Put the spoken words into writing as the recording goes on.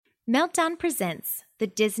Meltdown presents The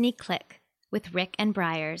Disney Click with Rick and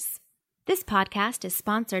Briars. This podcast is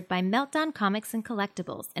sponsored by Meltdown Comics and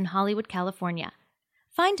Collectibles in Hollywood, California.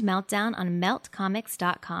 Find Meltdown on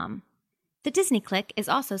meltcomics.com. The Disney Click is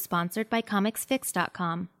also sponsored by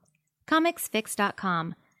comicsfix.com.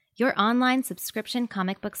 Comicsfix.com, your online subscription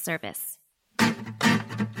comic book service.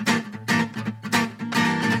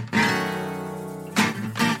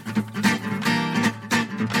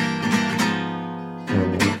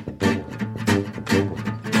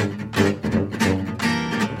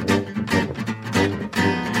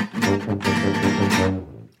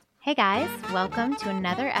 Hey guys, welcome to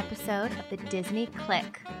another episode of the Disney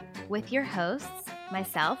Click with your hosts,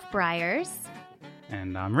 myself, Briars.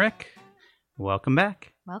 And I'm Rick. Welcome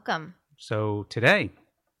back. Welcome. So today,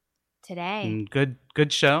 good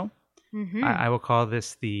show. Mm-hmm. I will call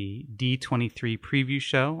this the D23 Preview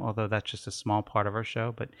show, although that's just a small part of our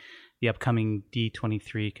show, but the upcoming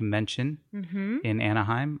D23 convention in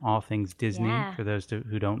Anaheim, all things Disney, for those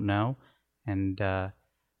who don't know. And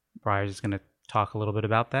Briars is going to talk a little bit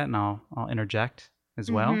about that, and I'll interject as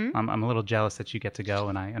well. I'm a little jealous that you get to go,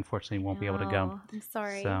 and I unfortunately won't be able to go. I'm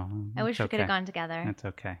sorry. So I wish we could have gone together. That's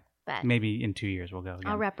okay. But maybe in 2 years we'll go again.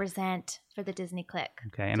 I'll represent for the Disney Click.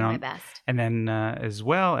 Okay, and do my best. And then as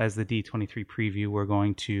well as the D23 preview, we're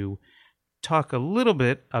going to talk a little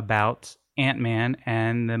bit about Ant-Man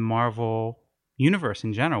and the Marvel universe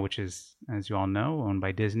in general, which is, as you all know, owned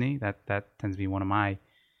by Disney. That tends to be one of my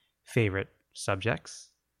favorite subjects.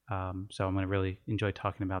 So I'm going to really enjoy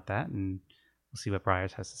talking about that, and we'll see what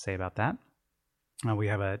Briars has to say about that. We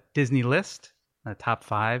have a Disney list. The top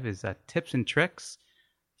 5 is tips and tricks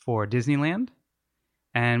for Disneyland.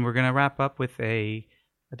 And we're going to wrap up with a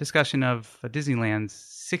discussion of Disneyland's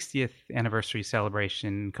 60th anniversary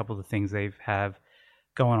celebration, a couple of the things they have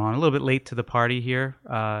going on. A little bit late to the party here,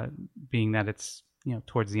 being that it's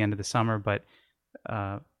towards the end of the summer, but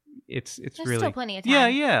it's There's really still plenty of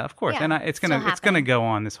time. Yeah, of course. Yeah, and it's gonna go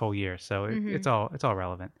on this whole year, so it's all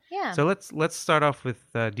relevant. Yeah. So let's start off with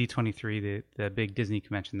D23, the big Disney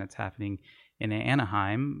convention that's happening in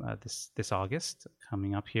Anaheim this August,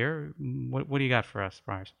 coming up here. What do you got for us,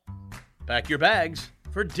 Briars? Pack your bags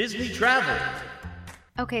for Disney travel.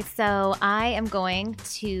 Okay, so I am going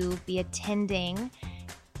to be attending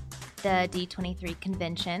the D23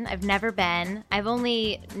 convention. I've never been. I've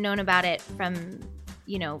only known about it from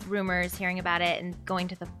rumors, hearing about it, and going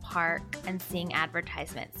to the park and seeing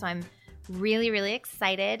advertisements. So I'm really, really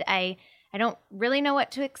excited. I don't really know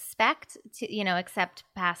what to expect, except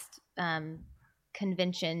past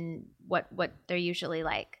convention, what they're usually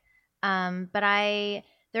like. But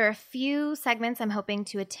there are a few segments I'm hoping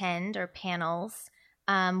to attend, or panels,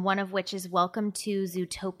 one of which is Welcome to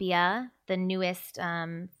Zootopia, the newest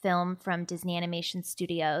film from Disney Animation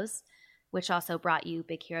Studios, which also brought you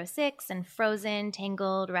Big Hero 6 and Frozen,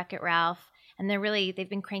 Tangled, Wreck-It Ralph. And they've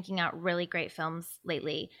been cranking out really great films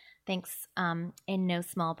lately, thanks in no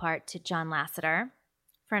small part to John Lasseter.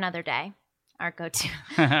 For another day, our go-to,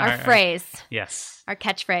 our phrase. Yes. Our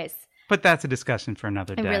catchphrase. But that's a discussion for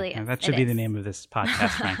another day. It really is. That should be the name of this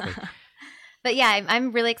podcast, frankly. But yeah,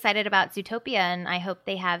 I'm really excited about Zootopia, and I hope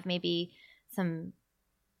they have maybe some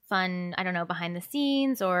fun, behind the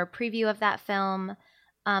scenes or preview of that film.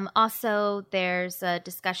 Also, there's a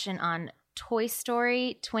discussion on Toy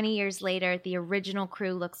Story. 20 years later, the original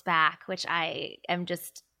crew looks back, which I am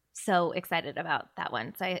just so excited about that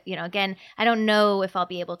one. So, again, I don't know if I'll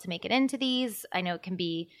be able to make it into these. I know it can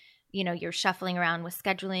be, you're shuffling around with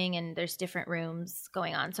scheduling and there's different rooms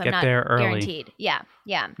going on. So I'm not guaranteed. Yeah.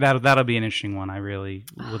 That'll be an interesting one. I really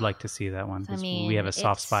would like to see that one. We have a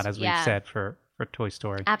soft spot, as we've said, for Toy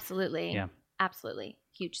Story. Absolutely. Yeah. Absolutely.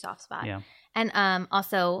 Huge soft spot. Yeah. And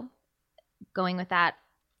also, going with that,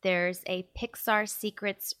 there's a Pixar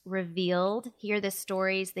Secrets Revealed. Hear the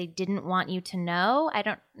stories they didn't want you to know. I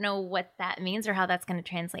don't know what that means or how that's going to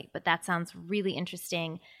translate, but that sounds really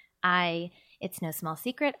interesting. It's no small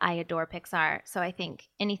secret, I adore Pixar. So I think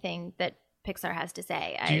anything that Pixar has to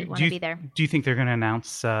say, I want to be there. Do you think they're going to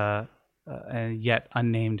announce a yet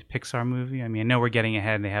unnamed Pixar movie? I mean, I know we're getting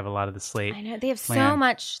ahead and they have a lot of the slate. I know they have so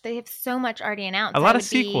much already announced. A lot of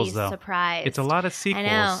sequels, though. Surprised. It's a lot of sequels. I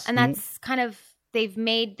know. And that's kind of, they've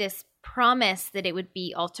made this promise that it would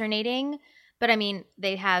be alternating, but I mean,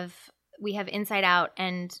 we have Inside Out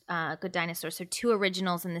and Good Dinosaur, so 2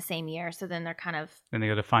 originals in the same year. So then they're kind of, then they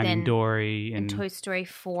go to Finding Dory and Toy Story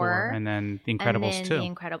 4, and then The Incredibles 2. The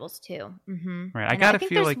Incredibles 2. Mm-hmm. Right. I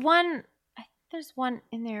feel like there's one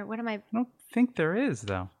in there. I don't think there is,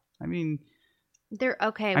 though. I mean, they're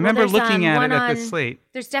okay. I remember looking at it at the slate.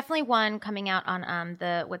 There's definitely one coming out on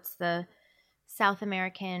the South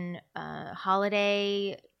American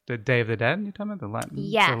holiday the Day of the Dead. You talking about the Latin?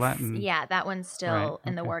 Yes, the Latin... yeah, that one's still Right,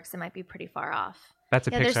 in the okay. works. It might be pretty far off. That's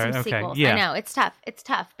a There's Pixar. some Okay, sequels. yeah. I know it's tough. It's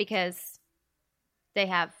tough because they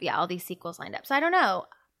have all these sequels lined up. So I don't know.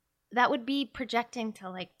 That would be projecting to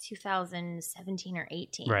like 2017 or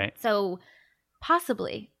 18. Right. So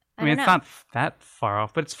possibly. I mean, don't it's know. not that far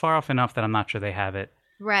off, but it's far off enough that I'm not sure they have it.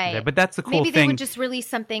 Right. There. But that's the cool Maybe thing. they would just release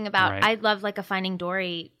something about. Right. I'd love like a Finding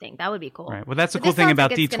Dory thing. That would be cool. Right. Well, that's the But cool this thing sounds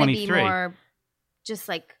about like it's gonna be D23. more just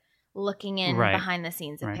like looking in Right. behind the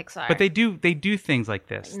scenes of Right. Pixar. But they do things like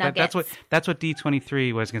this. Like That's what nuggets.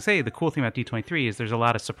 D23 was going to say. The cool thing about D23 is there's a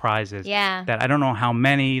lot of surprises. Yeah. That I don't know how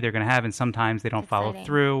many they're going to have, and sometimes they don't follow exciting.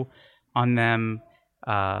 through on them.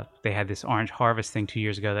 They had this Orange Harvest thing 2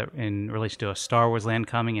 years ago that in relation to a Star Wars land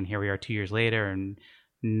coming, and here we are 2 years later, and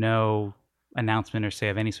no announcement or say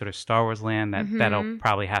of any sort of Star Wars land. That'll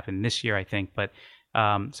probably happen this year, I think. But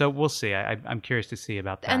so we'll see. I'm curious to see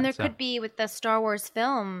about that. And there could be with the Star Wars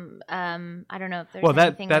film. I don't know if there's Well,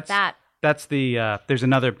 anything with that. That's the there's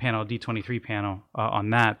another panel, D23 panel on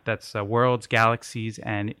that. That's Worlds, Galaxies,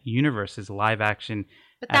 and Universes live action.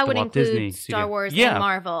 But at that the would Walt include Disney Star Studio. Wars Yeah. and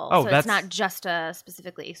Marvel. Oh, so that's it's not just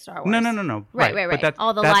specifically Star Wars. No. Right. But that,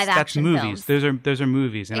 All the that's, live action that's movies. films. Those are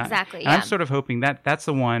movies. And Exactly, I'm yeah. sort of hoping that that's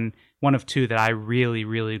the one of two that I really,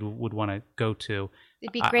 really would want to go to.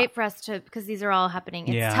 It'd be great for us to, because these are all happening.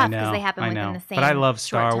 It's Yeah, tough I know, because they happen I within know. the same. But I love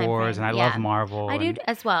short Star time Wars frame. and I love Marvel. I do and,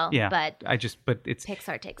 as well. Yeah, but it's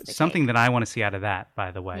Pixar takes the something cake. that I want to see out of that.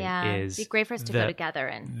 By the way, Yeah, is it'd be great for us to go together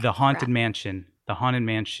and the Haunted wrap. Mansion,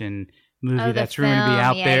 movie Oh, the that's rumored to be film.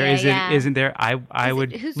 out Yeah, there. yeah, Isn't there? I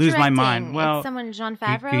would Who's lose my directing? mind. Well, It's someone Jon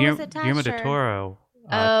Favreau Guillermo, is attached. Guillermo or- del Toro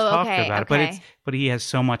Oh, talked okay, about okay. it, but he has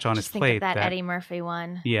so much on Just his think plate of that Eddie Murphy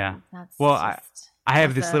one. Yeah. That's Well, just I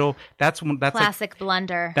have that's this a little. That's classic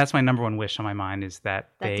blunder. That's my number one wish on my mind is that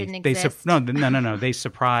didn't they exist. no. They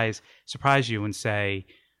surprise you and say,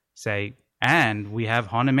 and we have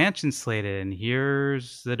Haunted Mansion slated, and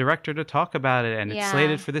here's the director to talk about it, and it's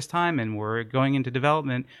slated for this time, and we're going into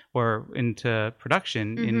development or into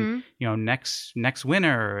production in next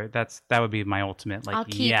winter. That would be my ultimate. Like,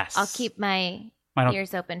 I'll keep my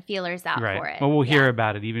ears open, feelers out right. for it. Well, we'll hear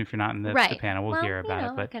about it even if you're not in the panel. We'll Well, hear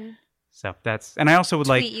about it, but. I can So that's, and I also would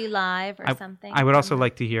tweet you live or something. I would also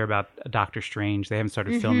like to hear about Doctor Strange. They haven't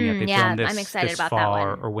started filming yet. They filmed this, I'm excited this about fall that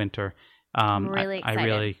one. or winter. I'm really excited. I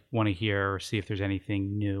really want to hear or see if there's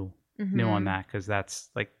anything new on that, because that's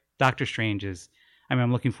like Doctor Strange is. I mean,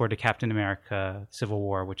 I'm looking forward to Captain America: Civil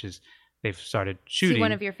War, which is they've started shooting. Is he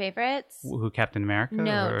one of your favorites? Who, Captain America?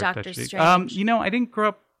 No, or Doctor Strange. I didn't grow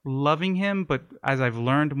up loving him, but as I've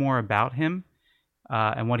learned more about him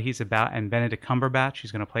and what he's about, and Benedict Cumberbatch,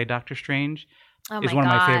 who's going to play Doctor Strange. Is one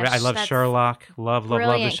of my favorite. I love Sherlock. Love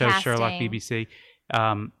the show Sherlock BBC.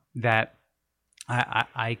 That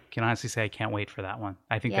I can honestly say I can't wait for that one.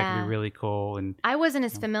 I think that could be really cool. And I wasn't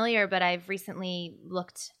as familiar, but I've recently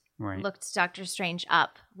looked Doctor Strange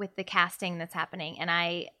up with the casting that's happening, and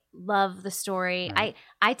I love the story. Right.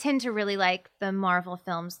 I tend to really like the Marvel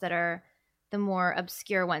films that are the more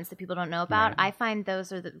obscure ones that people don't know about. Right. I find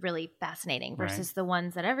those are really fascinating versus the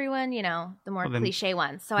ones that everyone, the more cliche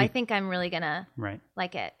ones. So I think I'm really going to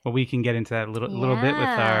like it. Well, we can get into that a little bit with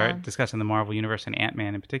our discussing the Marvel Universe and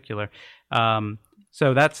Ant-Man in particular.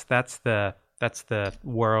 So that's the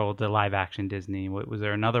world, the live action Disney. Was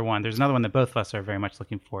there another one? There's another one that both of us are very much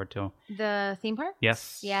looking forward to. The theme park?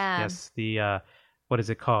 Yes. Yeah. Yes. The what is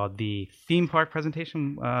it called? The theme park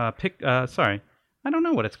presentation. Sorry, I don't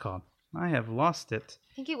know what it's called. I have lost it.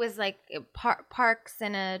 I think it was like parks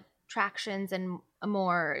and attractions and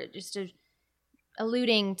more, just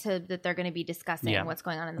alluding to that they're going to be discussing what's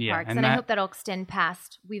going on in the parks. And I hope that'll extend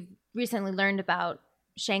past. We've recently learned about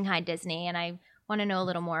Shanghai Disney, and I want to know a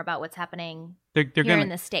little more about what's happening here in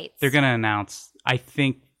the States. They're going to announce, I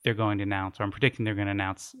think they're going to announce, or I'm predicting they're going to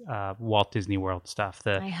announce Walt Disney World stuff.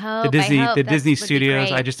 I hope. The Disney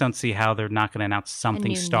Studios. I just don't see how they're not going to announce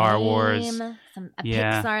something Star Wars. A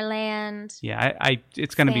Pixar land. Yeah,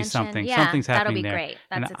 it's going to be something. Yeah, Something's happening there. That'll be great.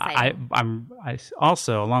 That's exciting. I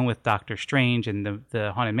also, along with Doctor Strange and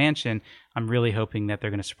the Haunted Mansion, I'm really hoping that they're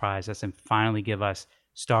going to surprise us and finally give us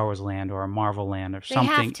Star Wars Land or a Marvel Land or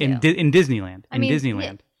something in Disneyland.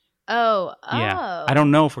 Disneyland. Oh. Yeah. I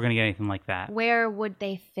don't know if we're going to get anything like that. Where would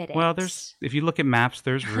they fit it? Well, if you look at maps,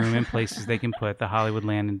 there's room and places they can put the Hollywood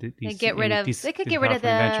Land and they could get rid of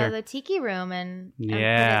the Tiki Room and put it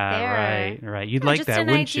there. Right. You'd like that,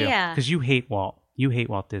 wouldn't you? Because you hate Walt. You hate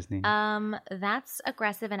Walt Disney. That's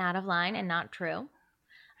aggressive and out of line and not true.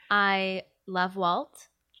 I love Walt.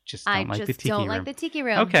 I just don't like the Tiki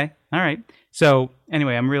Room. Okay. All right. So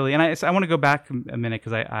anyway, I'm really, and I want to go back a minute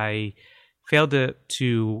because I failed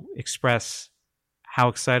to express how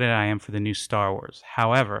excited I am for the new Star Wars.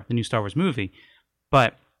 However, the new Star Wars movie.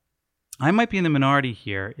 But I might be in the minority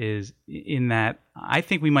here is in that I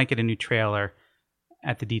think we might get a new trailer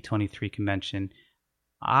at the D23 convention.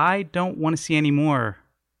 I don't want to see any more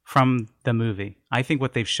from the movie. I think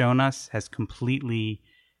what they've shown us has completely...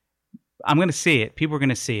 I'm going to see it. People are going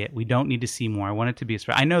to see it. We don't need to see more. I want it to be a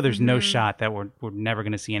surprise. I know there's no shot that we're never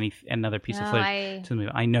going to see another piece of footage to the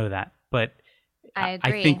movie. I know that, but I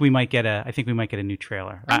agree. I think we might get a new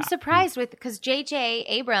trailer. I'm surprised because J.J.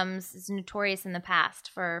 Abrams is notorious in the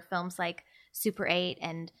past for films like Super 8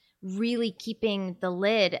 and really keeping the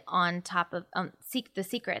lid on top of the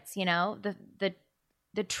secrets. You know,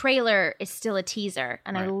 the trailer is still a teaser,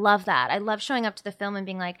 and I love that. I love showing up to the film and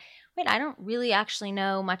being like, wait, I don't really actually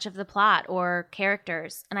know much of the plot or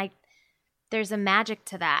characters. And there's a magic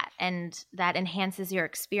to that, and that enhances your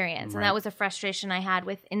experience. And that was a frustration I had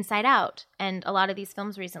with Inside Out and a lot of these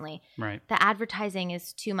films recently. Right. The advertising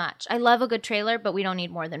is too much. I love a good trailer, but we don't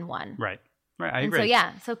need more than one. Right. I agree.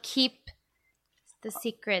 So keep the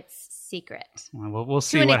secrets secret. Well, we'll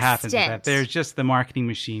see what happens with that. There's just the marketing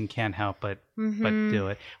machine can't help but do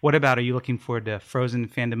it. What about, are you looking forward to Frozen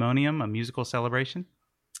Fandemonium, a musical celebration?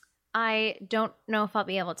 I don't know if I'll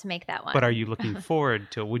be able to make that one. But are you looking forward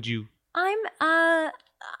to it? Would you?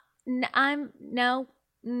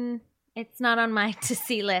 It's not on my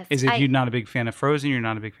to-see list. Is it you're not a big fan of Frozen? You're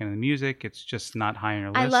not a big fan of the music? It's just not high on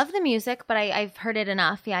your list? I love the music, but I've heard it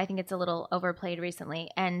enough. Yeah, I think it's a little overplayed recently.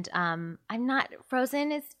 And I'm not...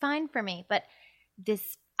 Frozen is fine for me. But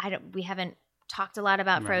we haven't talked a lot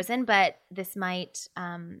about Frozen, but this might...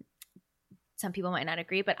 some people might not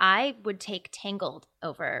agree, but I would take Tangled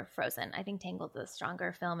over Frozen. I think Tangled is a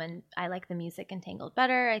stronger film, and I like the music in Tangled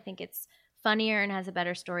better. I think it's funnier and has a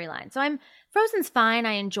better storyline. So Frozen's fine.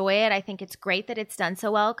 I enjoy it. I think it's great that it's done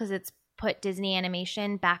so well because it's put Disney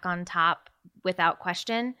animation back on top without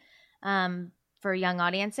question for young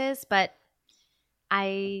audiences. But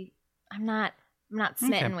I'm not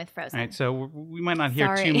smitten with Frozen. All right, so we might not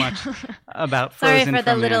hear too much about Sorry Frozen.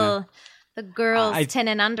 for the girls 10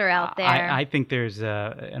 and under out there. I think there's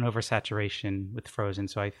an oversaturation with Frozen,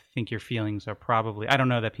 so I think your feelings are probably... I don't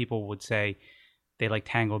know that people would say they like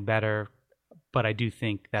Tangled better, but I do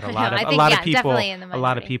think that a lot of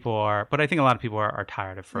people are... But I think a lot of people are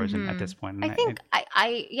tired of Frozen at this point. And I think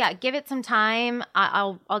give it some time.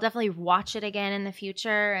 I'll definitely watch it again in the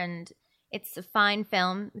future, and it's a fine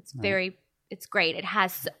film. It's it's great. It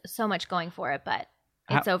has so much going for it, but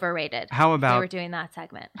it's overrated. How about... They were doing that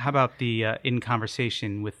segment. How about the In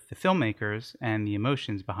Conversation with the filmmakers and the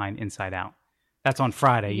emotions behind Inside Out? That's on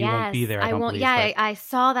Friday. You won't be there, I don't believe. Yeah, I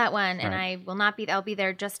saw that one, and I will not be... I'll be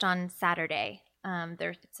there just on Saturday.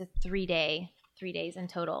 It's a 3 days in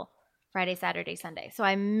total. Friday, Saturday, Sunday. So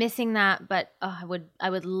I'm missing that, but I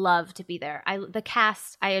would love to be there. I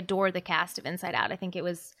adore the cast of Inside Out. I think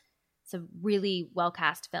it's a really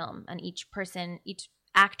well-cast film, and each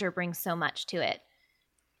actor brings so much to it.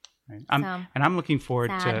 Right. I'm looking forward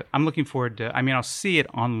to, I mean, I'll see it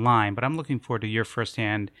online, but I'm looking forward to your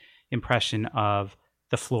firsthand impression of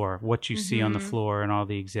the floor, what you see on the floor and all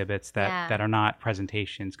the exhibits that are not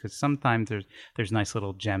presentations, because sometimes there's nice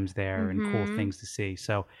little gems there and cool things to see.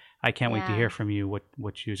 So I can't wait to hear from you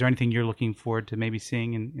is there anything you're looking forward to maybe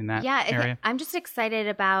seeing in that area? I'm just excited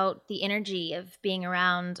about the energy of being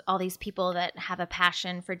around all these people that have a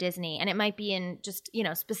passion for Disney. And it might be in just,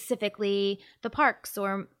 specifically the parks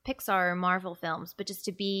or Pixar or Marvel films, but just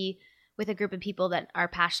to be with a group of people that are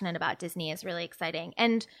passionate about Disney is really exciting.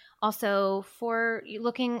 And also for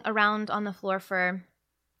looking around on the floor for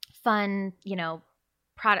fun,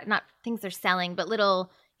 product, not things they're selling, but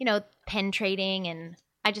little, pen trading, and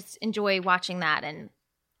I just enjoy watching that and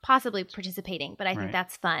possibly participating, but I think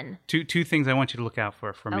that's fun. Two things I want you to look out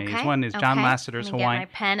for me. One is John Lasseter's Hawaiian. Get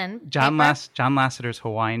my pen and John Lasseter's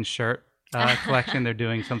Hawaiian shirt collection. They're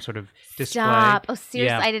doing some sort of display. Stop! Oh,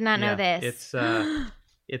 seriously, I did not know this.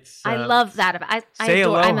 It's. I love that.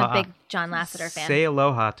 I'm a big John Lasseter fan. Say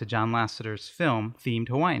aloha to John Lasseter's film themed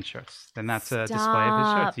Hawaiian shirts. And that's a display of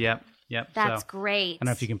his shirts. Yep. That's great. I don't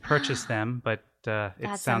know if you can purchase them, but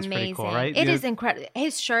it sounds pretty cool, right? It is incredible.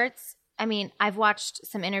 His shirts, I mean, I've watched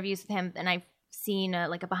some interviews with him, and I've seen a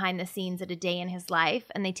behind the scenes at a day in his life,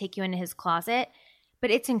 and they take you into his closet. But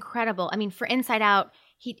it's incredible. I mean, for Inside Out,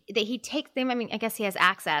 he takes them. I mean, I guess he has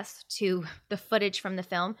access to the footage from the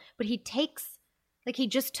film, but he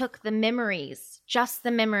just took the memories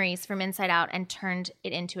from Inside Out and turned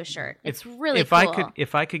it into a shirt. It's really cool.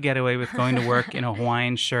 If I could get away with going to work in a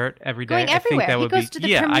Hawaiian shirt every day, I think that would be... He goes to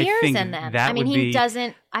the premieres in them.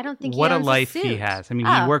 I don't think what he a owns life a suit. he has. I mean,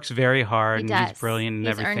 he works very hard and does. he's brilliant and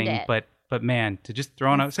He's everything, but But man, to just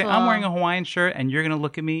throw on say, cool. I'm wearing a Hawaiian shirt and you're going to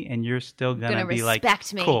look at me and you're still going to be like,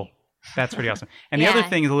 me. Cool. That's pretty awesome. And the other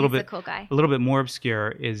thing is a little bit more obscure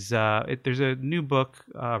is there's a new book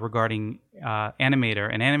regarding an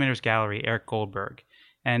animator's gallery, Eric Goldberg.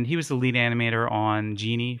 And he was the lead animator on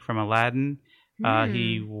Genie from Aladdin.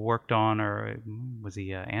 He worked on, or was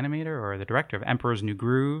he an animator or the director of Emperor's New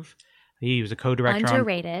Groove? He was a co-director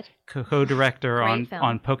Underrated. Co-director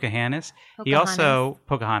on Pocahontas. He also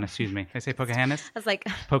Pocahontas, excuse me. Did I say Pocahontas? I was like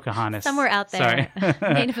Pocahontas. Somewhere out there.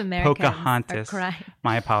 Sorry. Native Americans Pocahontas. are crying.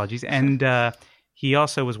 My apologies. And he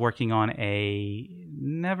also was working on I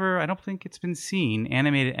don't think it's been seen,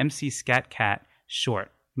 animated MC Scat Cat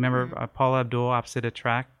short. Remember Paula Abdul, Opposite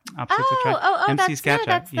Attract? Oh, MC Scat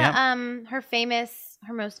Cat. That's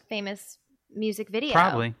her most famous music video.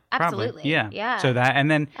 Probably. Absolutely. Yeah. So that,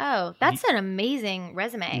 and then. Oh, that's an amazing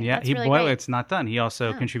resume. Yeah. That's really great. It's not done. He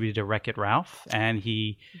also contributed to Wreck-It Ralph, and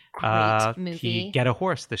he. Great movie. He Get a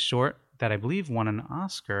Horse, the short that I believe won an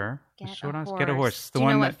Oscar. Get a Horse. Do you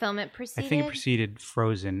know what film it preceded? I think it preceded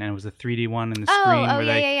Frozen, and it was the 3D one in the screen.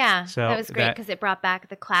 Yeah. So that was great because it brought back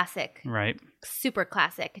the classic. Right. Super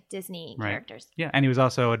classic Disney characters. Yeah, and he was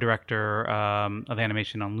also a director of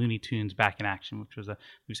animation on Looney Tunes Back in Action, which was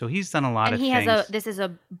so he's done a lot of things. This is a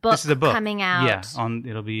book coming out. Yeah,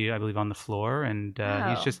 it'll be I believe on the floor, and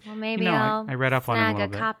he's just maybe I'll I read up on him a little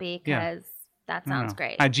bit. Snag a copy because that sounds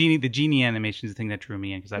great. The Genie animation is the thing that drew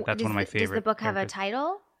me in because that's one of my favorite. Does the book have a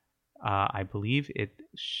title? I believe it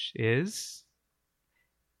is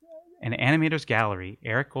An Animator's Gallery.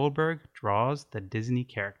 Eric Goldberg draws the Disney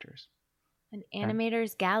characters. An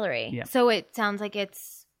Animator's Gallery. Yeah. So it sounds like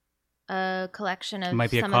it's a collection of it might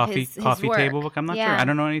be some a of his work. table book. I'm not sure. I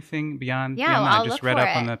don't know anything beyond that. I'll I just look read for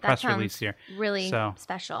up on the that press release here. Really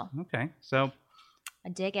special. Okay. So I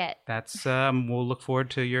dig it. That's we'll look forward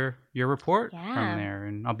to your report from there,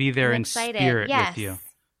 and I'll be there in spirit with you.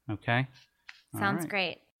 Okay. Sounds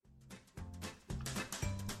great.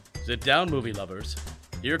 Sit down, movie lovers.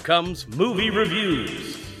 Here comes movie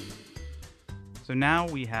reviews. So now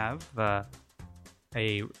we have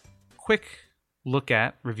a quick look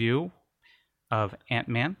at review of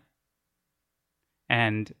Ant-Man,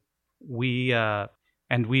 and we are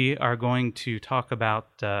going to talk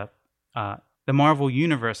about the Marvel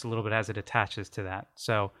Universe a little bit as it attaches to that.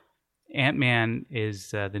 So Ant-Man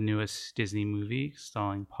is the newest Disney movie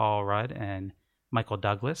starring Paul Rudd and Michael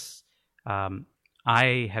Douglas.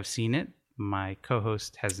 I have seen it. My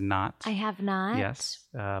co-host has not. I have not. Yes.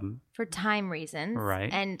 For time reasons.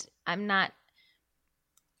 Right. And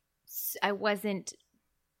I wasn't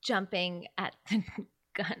jumping at the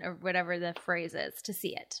gun or whatever the phrase is to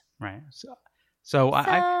see it. Right. So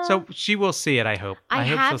she will see it, I hope. I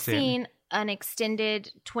hope have seen an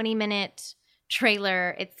extended 20-minute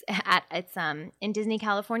trailer. It's in Disney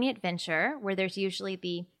California Adventure, where there's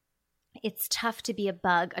usually It's Tough to Be a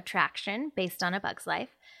Bug attraction based on A Bug's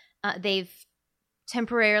Life. They've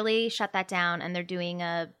temporarily shut that down, and they're doing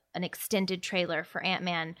an extended trailer for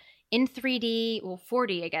Ant-Man in 3D,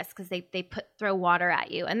 4D, I guess, because they throw water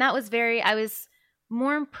at you. And that was I was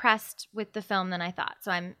more impressed with the film than I thought.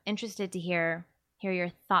 So I'm interested to hear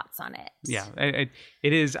your thoughts on it. Yeah,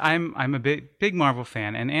 it is. I'm a big Marvel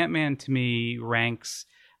fan, and Ant-Man to me ranks.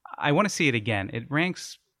 I want to see it again. It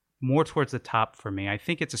ranks more towards the top for me. I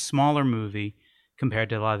think it's a smaller movie compared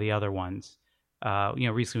to a lot of the other ones.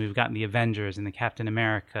 Recently we've gotten the Avengers and the Captain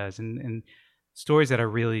Americas and stories that are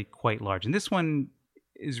really quite large. And this one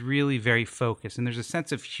is really very focused, and there's a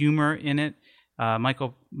sense of humor in it.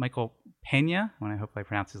 Michael Pena, when I hope I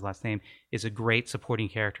pronounce his last name, is a great supporting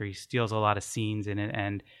character. He steals a lot of scenes in it,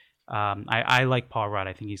 and I like Paul Rudd.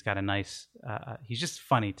 I think he's got a nice. He's just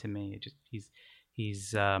funny to me.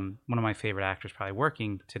 He's one of my favorite actors, probably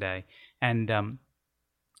working today. And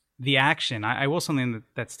the action, I will something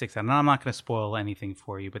that sticks out. And I'm not going to spoil anything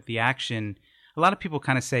for you, but the action. A lot of people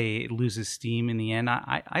kind of say it loses steam in the end.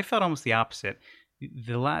 I felt almost the opposite.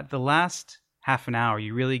 The last half an hour,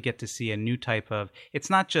 you really get to see a new type of.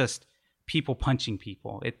 It's not just people punching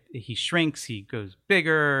people. He shrinks. He goes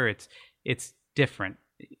bigger. It's different.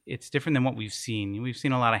 It's different than what we've seen. We've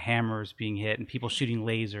seen a lot of hammers being hit and people shooting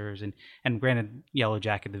lasers. And granted, Yellow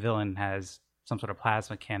Jacket, the villain, has some sort of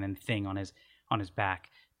plasma cannon thing on his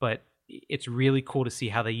back. But it's really cool to see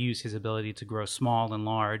how they use his ability to grow small and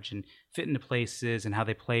large and fit into places, and how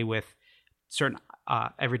they play with certain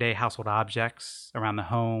everyday household objects around the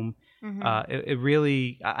home. Mm-hmm. It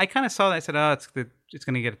really, I kind of saw that. I said, it's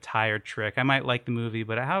going to get a tired trick. I might like the movie,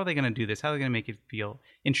 but how are they going to do this? How are they going to make it feel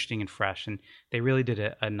interesting and fresh? And they really did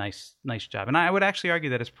a nice job. And I would actually argue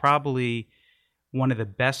that it's probably one of the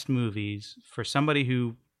best movies for somebody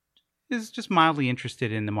who is just mildly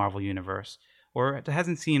interested in the Marvel Universe or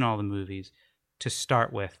hasn't seen all the movies to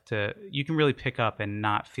start with, you can really pick up and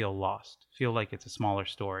not feel lost, feel like it's a smaller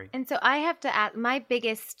story. And so I have to ask, my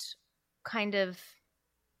biggest kind of,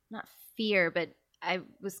 not fear, but I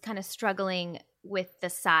was kind of struggling with the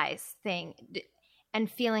size thing and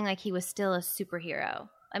feeling like he was still a superhero.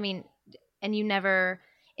 I mean, and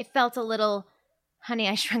it felt a little Honey,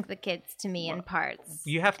 I Shrunk the Kids to me in parts.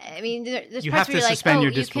 You have. I mean, there's you parts have where to you're suspend like,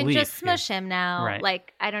 your you disbelief. can just smush him now. Right.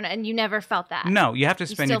 Like, I don't know. And you never felt that. No, you have to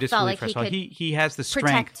suspend your still felt disbelief. First of all, he has the strength.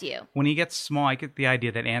 Protect you. When he gets small, I get the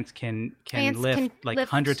idea that ants can lift like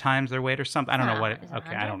 100 times their weight or something. I don't know what.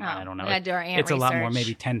 Okay, I don't know. We gotta do our ant it's a lot more, research.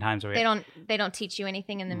 maybe 10 times their weight. They don't teach you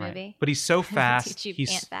anything in the movie. But he's so fast. Teach you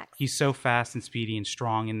ant facts. He's so fast and speedy and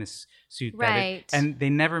strong in this suit. Right. And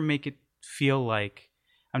they never make it feel like.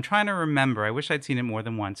 I'm trying to remember. I wish I'd seen it more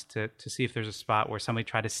than once to see if there's a spot where somebody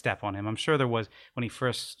tried to step on him. I'm sure there was when he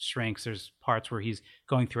first shrinks. There's parts where he's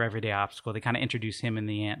going through everyday obstacle. They kind of introduce him in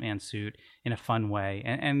the Ant-Man suit in a fun way.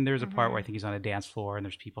 And there's a part where I think he's on a dance floor and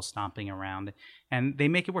there's people stomping around. And they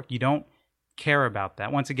make it work. You don't care about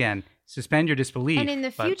that. Once again, suspend your disbelief. And in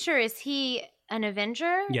the future, is he an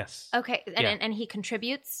Avenger? Yes. Okay, and he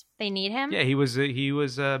contributes. They need him. Yeah, he was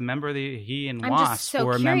a member of he and I'm Wasp just so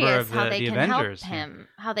were a curious member of how they the can Avengers. help him.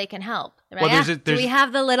 How they can help. Well, Do we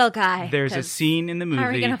have the little guy? There's a scene in the movie. How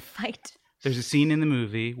are we gonna fight? There's a scene in the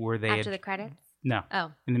movie where they After the credits? No.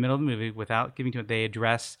 Oh. In the middle of the movie, without giving to it, they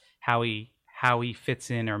address how he fits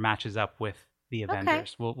in or matches up with the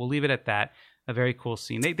Avengers. Okay. We'll leave it at that. A very cool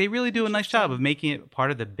scene. They really do a nice job of making it part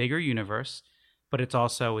of the bigger universe, but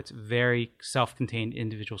it's very self-contained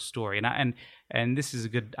individual story. And this is a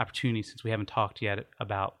good opportunity since we haven't talked yet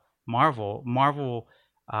about Marvel. Marvel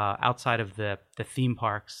outside of the theme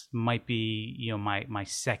parks might be my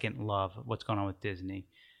second love of what's going on with Disney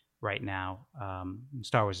right now.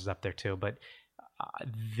 Star Wars is up there too, but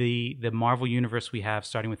the Marvel universe we have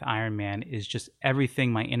starting with Iron Man is just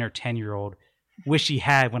everything my inner 10-year-old wish he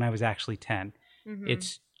had when I was actually 10. Mm-hmm.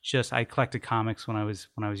 It's just I collected comics when I was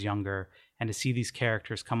younger, and to see these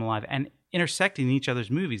characters come alive and intersecting in each other's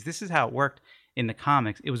movies. This is how it worked in the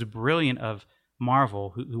comics. It was brilliant of Marvel,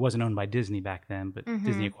 who wasn't owned by Disney back then, but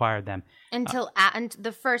Disney acquired them. Until and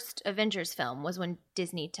the first Avengers film was when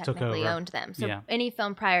Disney technically owned them. So any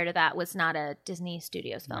film prior to that was not a Disney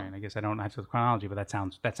Studios film. Right, I guess I don't have the chronology, but that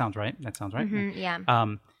sounds right. That sounds right. Mm-hmm,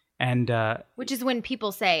 yeah. Which is when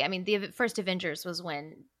people say, I mean, the first Avengers was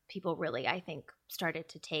when people really, I think, started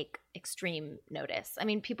to take extreme notice. I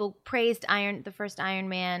mean, people praised the first Iron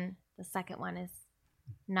Man. The second one is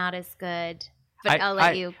not as good. But I'll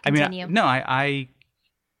let you continue.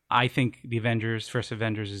 I think the first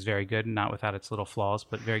Avengers is very good, not without its little flaws,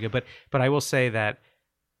 but very good. But I will say that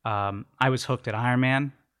I was hooked at Iron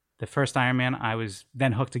Man, the first Iron Man. I was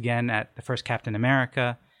then hooked again at the first Captain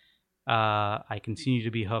America. I continue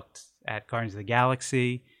to be hooked at Guardians of the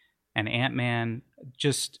Galaxy and Ant-Man.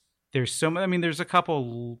 Just there's so many. I mean, there's a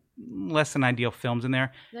couple less than ideal films in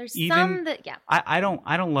there. There's some that I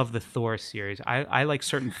don't love the Thor series. I like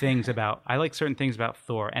certain things about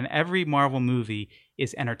Thor, and every Marvel movie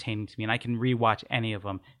is entertaining to me, and I can rewatch any of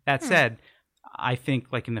them. That said, I think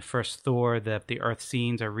like in the first Thor, the Earth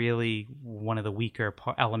scenes are really one of the weaker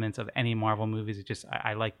elements of any Marvel movies. It just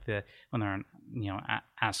I like when they're on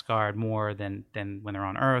Asgard more than when they're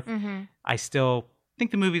on Earth. Mm-hmm. I still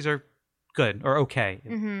think the movies are good or okay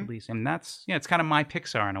at least, and that's it's kind of my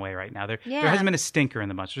Pixar in a way right now. There hasn't been a stinker in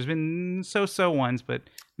the bunch. There's been so ones, but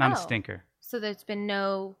not a stinker. So there's been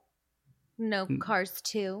no Cars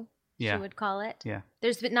 2, you would call it. Yeah,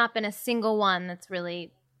 there's not been a single one that's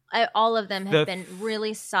really. All of them have been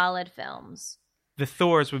really solid films. The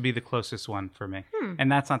Thors would be the closest one for me, and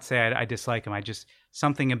that's not to say I dislike them. I just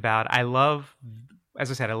something about I love, as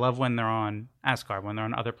I said, I love when they're on Asgard, when they're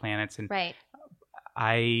on other planets, and right.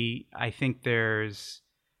 I think there's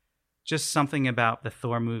just something about the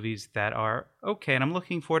Thor movies that are okay, and I'm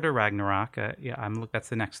looking forward to Ragnarok. That's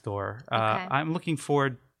the next Thor. Okay. I'm looking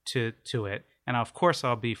forward to it, and of course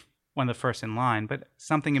I'll be one of the first in line. But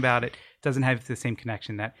something about it doesn't have the same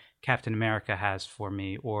connection that Captain America has for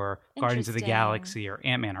me, or Guardians of the Galaxy, or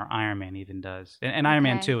Ant-Man, or Iron Man even does. And Iron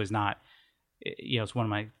Man 2 is not. It's one of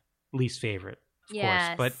my least favorite, of course.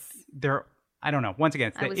 But they're. I don't know. Once again,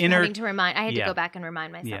 it's the inner. I had to go back and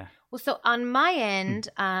remind myself. Yeah. Well, so on my end,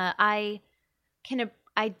 I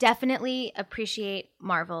definitely appreciate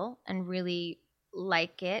Marvel and really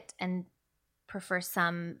like it and prefer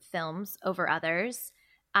some films over others.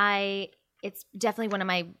 It's definitely one of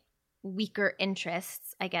my weaker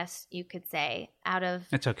interests, I guess you could say.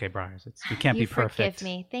 It's okay, Briars. You can't be perfect. Forgive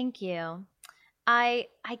me. Thank you. I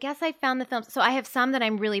guess I found the films. So I have some that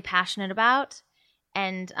I'm really passionate about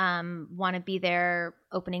and want to be there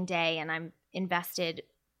opening day, and I'm invested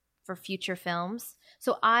for future films.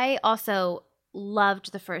 So I also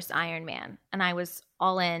loved the first Iron Man, and I was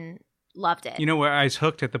all in, loved it. You know where I was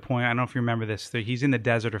hooked at the point, I don't know if you remember this, he's in the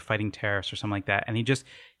desert or fighting terrorists or something like that, and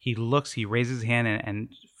he raises his hand and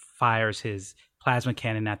fires his plasma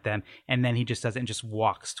cannon at them, and then he just does it and just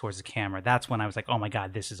walks towards the camera. That's when I was like, oh my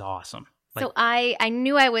God, this is awesome. Like, so I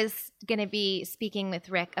knew I was going to be speaking with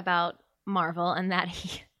Rick about Marvel, and that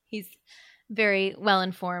he's very well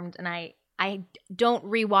informed, and I don't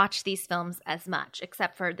rewatch these films as much,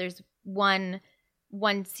 except for there's one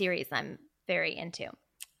series I'm very into.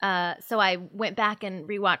 So I went back and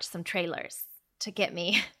rewatched some trailers to get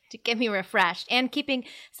me refreshed, and keeping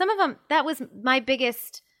some of them. That was my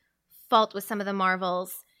biggest fault with some of the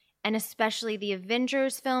Marvels, and especially the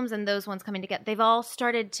Avengers films and those ones coming together. They've all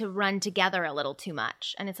started to run together a little too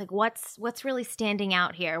much, and it's like, what's really standing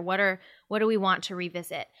out here? What do we want to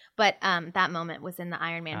revisit? But that moment was in the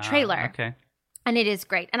Iron Man trailer, okay, and it is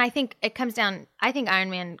great. And I think it comes down. I think Iron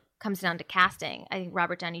Man comes down to casting. I think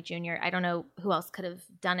Robert Downey Jr., I don't know who else could have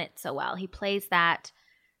done it so well. He plays that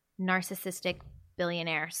narcissistic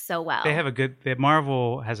billionaire so well.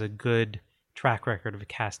 Marvel has a good track record of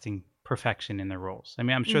casting perfection in their roles. I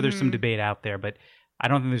mean, I'm sure there's some debate out there, but I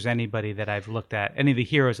don't think there's anybody that I've looked at, any of the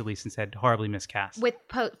heroes at least, and said horribly miscast.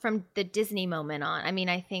 From the Disney moment on, I mean,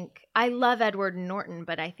 I think I love Edward Norton,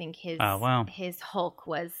 but I think his Hulk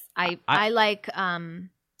was I like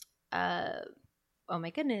oh my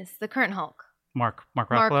goodness, the current Hulk. Mark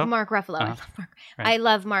Ruffalo? Mark Ruffalo. Right. I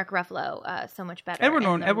love Mark Ruffalo so much better. Edward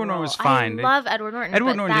Norton was fine. I love Edward Norton.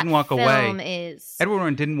 Edward Norton didn't walk away. Edward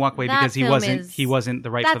Norton didn't walk away because he wasn't the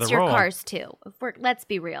right for the role. That's your Cars too. Let's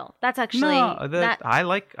be real. That's actually I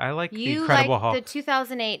like the Incredible Hulk. The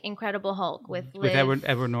 2008 Incredible Hulk with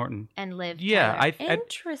Edward Norton and Liv. Yeah,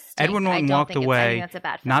 interesting. Edward Norton walked away. I think that's a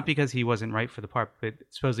bad film. Not because he wasn't right for the part, but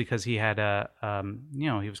supposedly because he had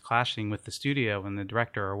he was clashing with the studio and the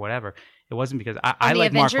director or whatever. It wasn't because I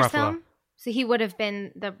like Mark Ruffalo. Film? So he would have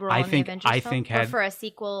been the role in the Avengers film? Or for a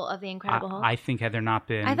sequel of The Incredible Hulk? I think had there not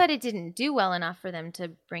been... I thought it didn't do well enough for them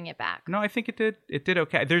to bring it back. No, I think it did. It did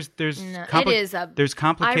okay. There's complicated... I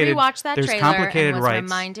rewatched that trailer and was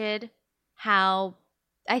reminded how...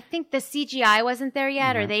 I think the CGI wasn't there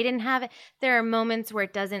yet, or they didn't have it. There are moments where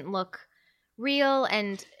it doesn't look real,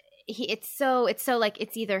 and it's so like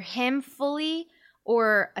it's either him fully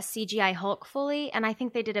or a CGI Hulk fully, and I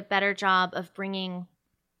think they did a better job of bringing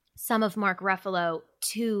some of Mark Ruffalo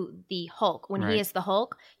to the Hulk. When he is the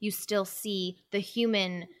Hulk, you still see the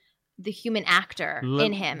human actor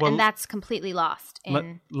in him, and that's completely lost.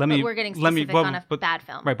 We're getting specific on a bad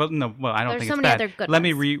film. Right, but no, well, I don't think so it's many bad. Other good Let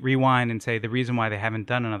ones. me rewind and say the reason why they haven't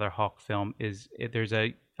done another Hulk film is there's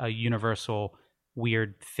a Universal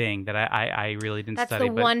weird thing that I really didn't study. That's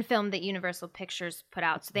the one film that Universal Pictures put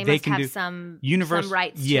out, so they must have some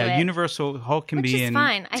rights to it. Yeah, Universal Hulk can be in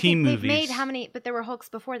fine. I think movies. They've made how many? But there were Hulks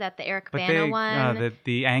before that. The Eric Bana one.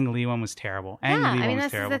 The Ang Lee one was terrible.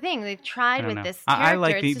 This is the thing. They've tried with this character. I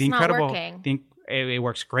like it's the just Incredible. Not working. It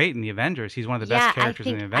works great in the Avengers. He's one of the best characters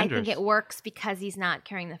in the Avengers. I think it works because he's not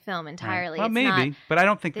carrying the film entirely. Right. Well, maybe, but I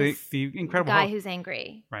don't think the Incredible guy Hulk, who's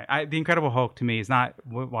angry. Right. The Incredible Hulk to me is not.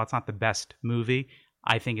 Well, it's not the best movie.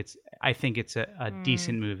 I think it's a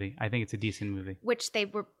decent movie. I think it's a decent movie. Which they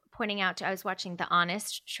were pointing out. I was watching the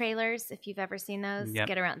Honest trailers. If you've ever seen those,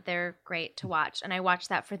 get around. They're great to watch. And I watched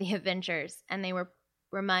that for the Avengers, and they were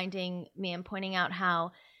reminding me and pointing out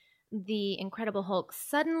how the Incredible Hulk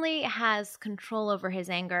suddenly has control over his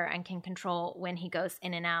anger and can control when he goes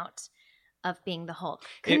in and out of being the Hulk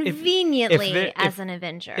conveniently as an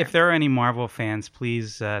Avenger. If there are any Marvel fans,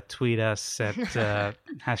 please tweet us at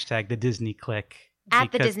hashtag the Disney Click.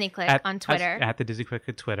 At the Disney Click on Twitter. At the Disney Click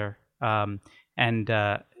on Twitter. And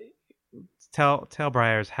tell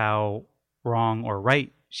Briars how wrong or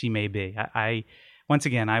right she may be. Once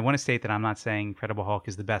again, I want to state that I'm not saying Incredible Hulk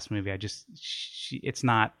is the best movie. It's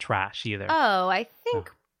not trash either. Oh, I think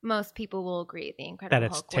most people will agree the Incredible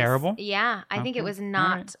Hulk that it's terrible? Yeah, I think it was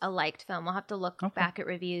not a liked film. We'll have to look back at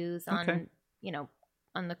reviews on,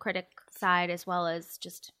 on the critic side as well as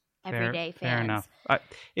just everyday fans. Fair enough.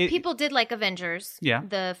 People did like Avengers,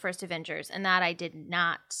 the first Avengers, and that I did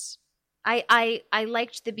not. I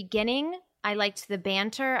liked the beginning. I liked the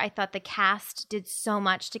banter. I thought the cast did so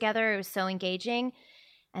much together. It was so engaging.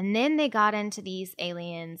 And then they got into these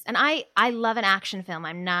aliens. And I love an action film.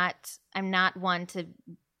 I'm not one to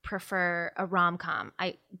prefer a rom-com.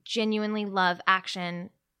 I genuinely love action.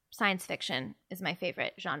 Science fiction is my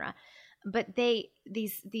favorite genre. But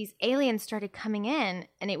these aliens started coming in,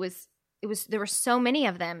 and it was there were so many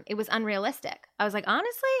of them. It was unrealistic. I was like,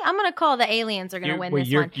 honestly, I'm going to call the aliens are going to win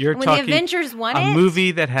this one. You're when talking the Avengers won a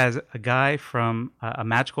movie that has a guy from a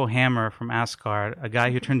magical hammer from Asgard, a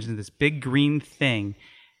guy who turns into this big green thing.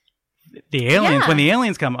 The aliens, when the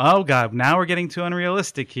aliens come, oh God, now we're getting too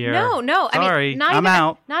unrealistic here. No. Sorry, I'm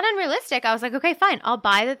out. Not unrealistic. I was like, okay, fine. I'll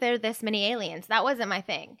buy that there are this many aliens. That wasn't my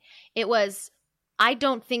thing. It was, I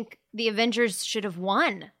don't think the Avengers should have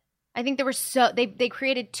won. I think they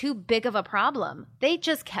created too big of a problem. They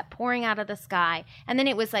just kept pouring out of the sky. And then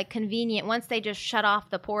it was like convenient. Once they just shut off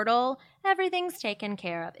the portal, everything's taken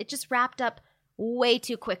care of. It just wrapped up way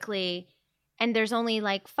too quickly. And there's only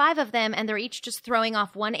like 5 of them, and they're each just throwing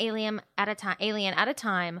off one alien at a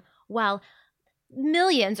time, while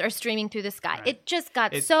millions are streaming through the sky. Right. It just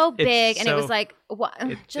got so big, and it was like, what?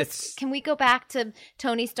 Can we go back to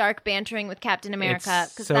Tony Stark bantering with Captain America?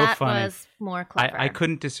 Because that was more clever. I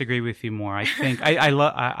couldn't disagree with you more. I think I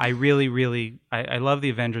love the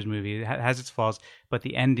Avengers movie. It has its flaws, but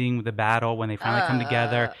the ending, the battle when they finally come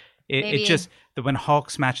together, it just when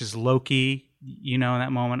Hulk smashes Loki. In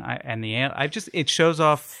that moment, it shows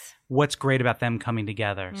off what's great about them coming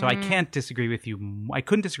together. So I can't disagree with you. I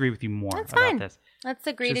couldn't disagree with you more about this. Let's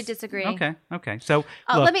agree to disagree. Okay. So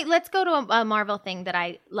let's go to a Marvel thing that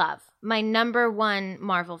I love. My number one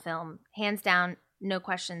Marvel film, hands down, no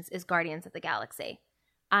questions, is Guardians of the Galaxy.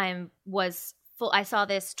 I saw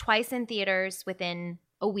this twice in theaters within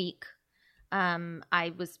a week.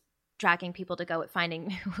 I was dragging people to go,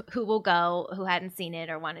 finding who will go, who hadn't seen it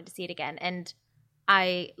or wanted to see it again. And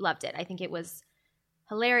I loved it. I think it was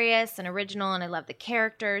hilarious and original, and I loved the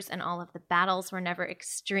characters, and all of the battles were never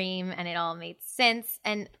extreme, and it all made sense.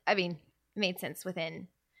 And I mean, it made sense within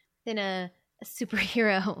a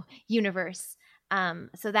superhero universe.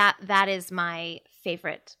 So that is my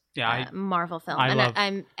favorite Marvel film.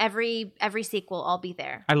 I'm every sequel, I'll be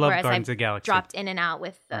there. I love Guardians of the Galaxy. Dropped in and out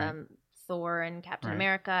with Thor and Captain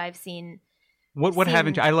America. I've seen. What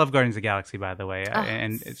haven't you? I love Guardians of the Galaxy, by the way,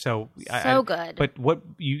 and so good. But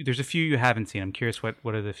there's a few you haven't seen. I'm curious, what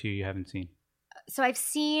are the few you haven't seen? So I've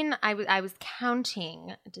seen. I was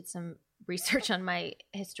counting. I did some research on my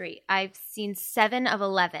history. I've seen 7 of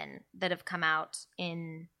 11 that have come out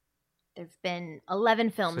in. There've been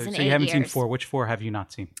 11 films in 8 years. So you haven't seen 4. Which 4 have you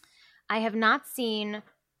not seen? I have not seen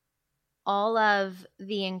all of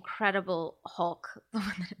the Incredible Hulk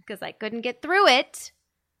because I couldn't get through it.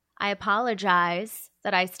 I apologize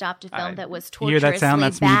that I stopped a film that was torturously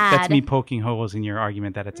bad. That's me poking holes in your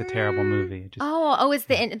argument that it's a terrible movie. Is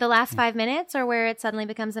the last 5 minutes or where it suddenly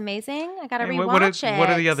becomes amazing? I got to rewatch it.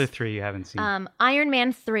 What are the other 3 you haven't seen? Iron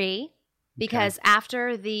Man 3, because after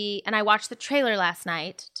and I watched the trailer last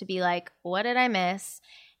night to be like, what did I miss?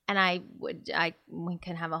 And we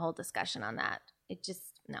can have a whole discussion on that. It just,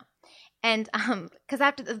 no. And because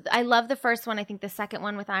I love the first one. I think the second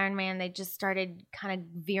one with Iron Man, they just started kind of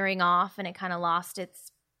veering off, and it kind of lost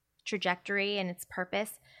its trajectory and its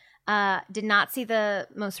purpose. Did not see the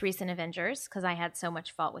most recent Avengers because I had so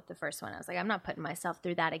much fault with the first one. I was like, I'm not putting myself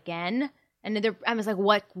through that again. And I was like,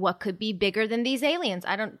 what could be bigger than these aliens?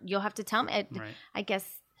 You'll have to tell me. I guess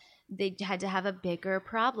they had to have a bigger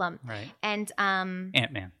problem. Right. And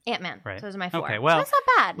Ant-Man. Right. So those are my 4. Okay. Well, that's not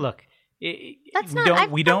bad. Look. That's not.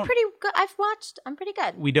 I'm pretty good. I'm pretty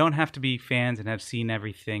good. We don't have to be fans and have seen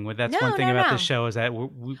everything. That's one thing about this show is that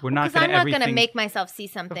we're not going to. I'm not going to make myself see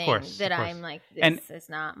something I'm like, this is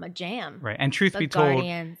not my jam. Right. And truth be told,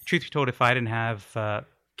 if I didn't have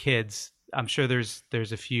kids, I'm sure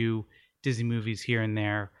there's a few Disney movies here and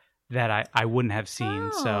there that I wouldn't have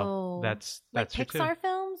seen. So that's like Pixar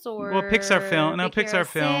films or Pixar film. No, Pixar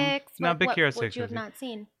film. 6? No, Big Hero 6. What you have not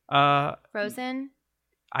seen? Frozen.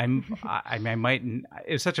 I might.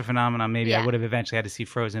 It was such a phenomenon. Maybe I would have eventually had to see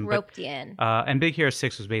Frozen. Roped you in. And Big Hero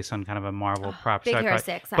 6 was based on kind of a Marvel prop. Big Hero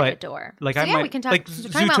 6, I adore. Like we can talk. We're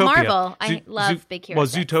talking about Marvel. I love Big Hero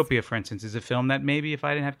 6. Zootopia, for instance, is a film that maybe if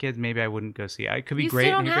I didn't have kids, maybe I wouldn't go see. It could be great.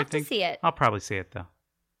 You still don't have to see it. I'll probably see it though.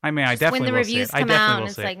 I mean, I definitely will see it. When the reviews come out and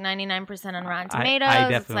it's like 99% on Rotten Tomatoes, I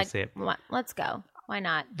definitely will see it. Let's go. Why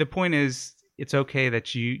not? The point is, it's okay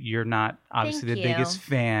that you're not obviously the biggest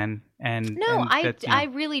fan. I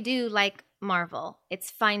really do like Marvel. It's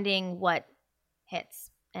finding what hits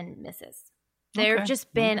and misses. There've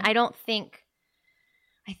just been, I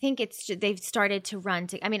think they've started to run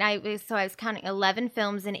to, I was counting 11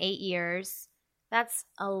 films in 8 years. That's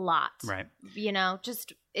a lot. Right.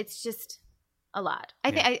 It's just a lot.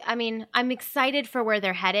 I'm excited for where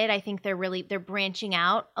they're headed. I think they're branching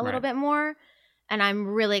out a little bit more. And I'm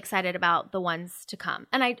really excited about the ones to come.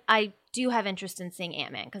 And I do have interest in seeing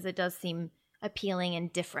Ant-Man because it does seem appealing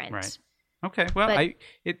and different. Right. Okay. Well,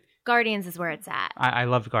 Guardians is where it's at. I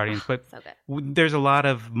loved Guardians, but So good. there's a lot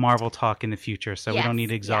of Marvel talk in the future, so we don't need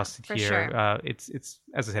to exhaust it for here. sure. It's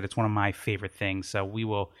as I said, it's one of my favorite things, so we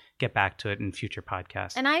will get back to it in future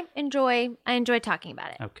podcasts. And I enjoy talking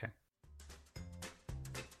about it. Okay.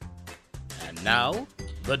 And now,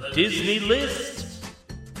 the Disney List.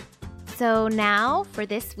 So now for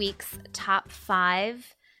this week's top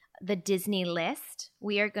 5, the Disney List,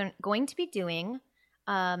 we are going to be doing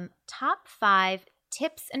top 5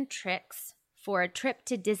 tips and tricks for a trip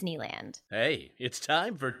to Disneyland. Hey, it's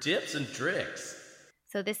time for tips and tricks.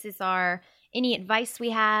 So this is any advice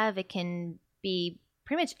we have. It can be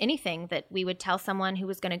pretty much anything that we would tell someone who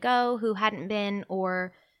was going to go, who hadn't been,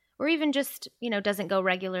 or even just, doesn't go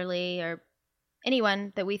regularly, or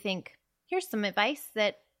anyone that we think, here's some advice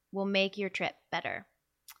that will make your trip better.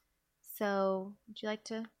 So would you like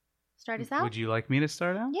to start us out? Would you like me to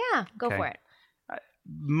start out? Yeah, go Okay. for it.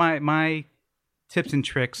 My tips and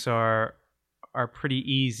tricks are pretty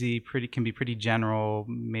easy, can be pretty general,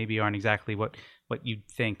 maybe aren't exactly what you'd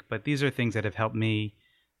think, but these are things that have helped me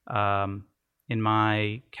in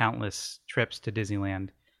my countless trips to Disneyland.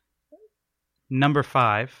 Number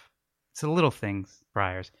 5, it's a little things,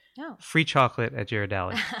 Briars. Oh. Free chocolate at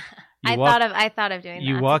Ghirardelli. I thought of doing that.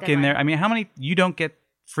 You That's a walk good in one. there. I mean, how many? You don't get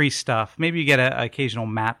free stuff. Maybe you get an occasional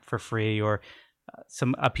map for free, or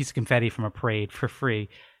a piece of confetti from a parade for free.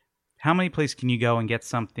 How many places can you go and get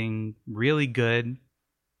something really good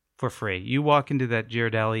for free? You walk into that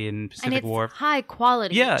Ghirardelli in Pacific and it's Wharf. high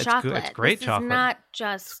quality Yeah, chocolate. it's great this chocolate. Is not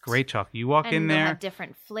just It's great chocolate. You walk and in they'll there. have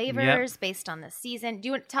different flavors based on the season. Do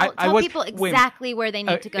you want to tell I people exactly where they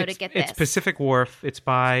need to go to get this? It's Pacific Wharf. It's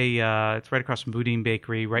by it's right across from Boudin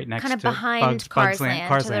Bakery, right next kind of to behind Bugs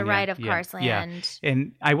Carsland, to the right of yeah. Carsland.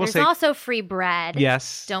 And I will There's say also free bread.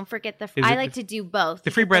 yes. Don't forget Is I it like to do both.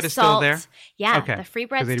 The free Because bread the is still salt- there? Yeah, Okay. the free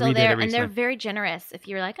bread's 'Cause they still redid it there, and recently. they're very generous. If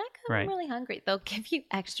you're like, I'm Right. really hungry, they'll give you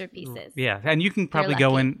extra pieces. Yeah, and you can probably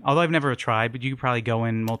go lucky. in. Although I've never tried, but you could probably go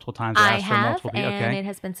in multiple times. Or I ask for have, multiple people. and Okay. it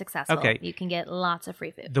has been successful. Okay. You can get lots of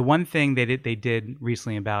free food. The one thing they did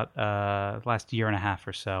recently, about last year and a half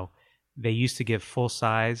or so, they used to give full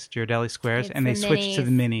size Ghirardelli squares, It's and they the switched to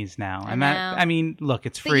the minis now. I And know. I mean, look,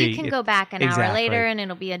 it's But free. you can go back an hour exactly. later, and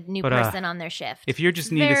it'll be a new But, person on their shift. If you're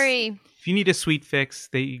just if you need a sweet fix,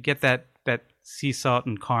 you get that sea salt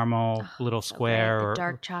and caramel little so square good. The or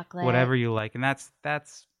dark chocolate, whatever you like, and that's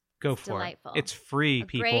go It's for delightful. it. It's free, a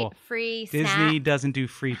people. great free Disney snack. doesn't do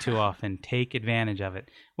free too often. Take advantage of it.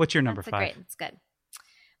 What's your number 5? It's good.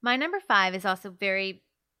 My number 5 is also very,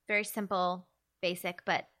 very simple, basic,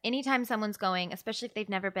 but anytime someone's going, especially if they've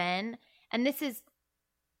never been, and this is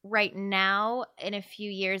right now, in a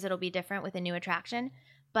few years it'll be different with a new attraction,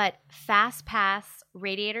 but Fast Pass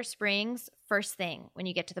Radiator Springs first thing when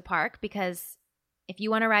you get to the park, because if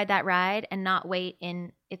you want to ride that ride and not wait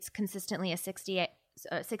it's consistently a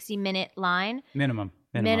 60-minute line. Minimum.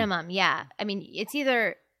 Yeah. I mean, it's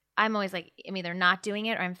either I'm either not doing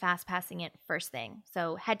it or I'm fast passing it first thing.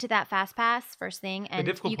 So head to that fast pass first thing, and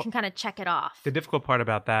you can kind of check it off. The difficult part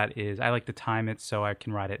about that is I like to time it so I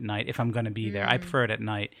can ride at night if I'm going to be there. I prefer it at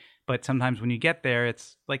night. But sometimes when you get there,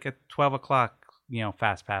 it's like a 12 o'clock,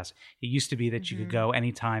 fast pass. It used to be that you could go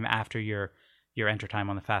anytime after your enter time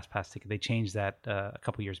on the fast pass ticket. They changed that a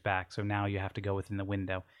couple years back. So now you have to go within the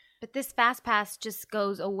window. But this fast pass just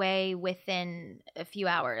goes away within a few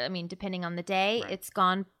hours. I mean, depending on the day, It's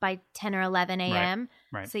gone by 10 or 11 a.m.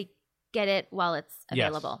 Right. So you get it while it's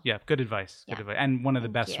available. Yes. Yeah, good advice. Good advice. And one of the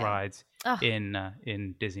best you. rides in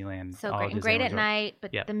Disneyland. So all great. And Disney great at resorts. night,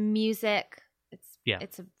 but the music, Yeah.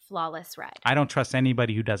 It's a flawless ride. I don't trust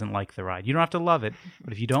anybody who doesn't like the ride. You don't have to love it,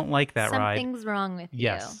 but if you don't like that ride, Something's wrong with you.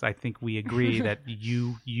 yes, I think we agree that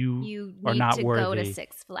you You are need not to worthy. go to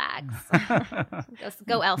Six Flags.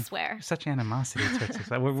 Go elsewhere. Such animosity towards us.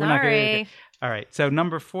 We're not Sorry. good. All right. So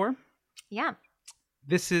number 4. Yeah.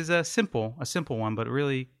 This is a simple one, but a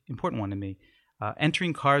really important one to me.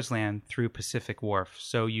 Entering Carsland through Pacific Wharf.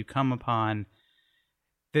 So you come upon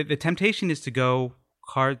the temptation is to go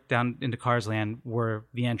down into Carsland where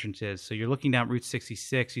the entrance is. So you're looking down Route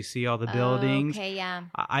 66. You see all the buildings. Okay, yeah.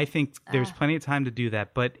 I think there's plenty of time to do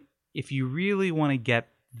that. But if you really want to get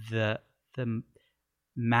the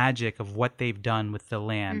magic of what they've done with the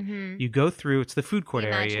land, you go through. It's the food court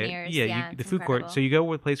area. Yeah, the food court. So you go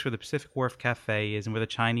to the place where the Pacific Wharf Cafe is, and where the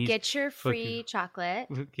Chinese get your free chocolate.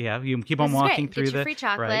 Yeah, you keep on walking through get your free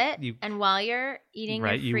chocolate, and while you're eating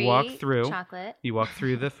your free chocolate, you walk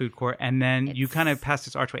through the food court, and then you kind of pass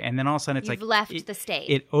this archway, and then all of a sudden you've left the state.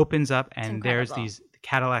 It opens up, and there's these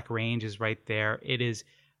Cadillac Range is right there.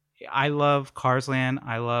 I love Cars Land.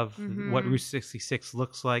 I love Mm-hmm. what Route 66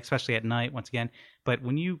 looks like, especially at night, once again. But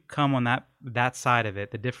when you come on that side of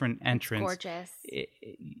it, the different entrance, gorgeous.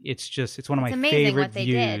 It's one of It's my amazing favorite what they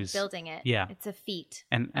views. did building it. Yeah. It's a feat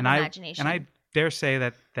and of I imagination. and I dare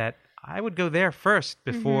say that I would go there first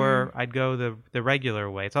before I'd go the regular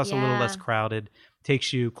way. It's also a little less crowded.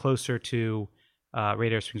 Takes you closer to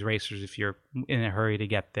Radiator Springs Racers if you're in a hurry to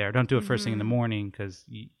get there. Don't do it first thing in the morning because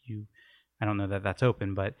you I don't know that that's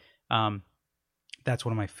open, but that's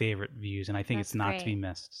one of my favorite views, and I think it's not to be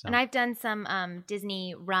missed. So. And I've done some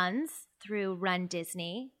Disney runs through Run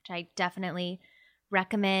Disney, which I definitely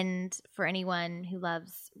recommend for anyone who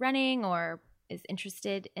loves running or is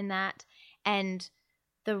interested in that. And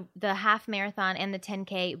the half marathon and the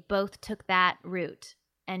 10K both took that route,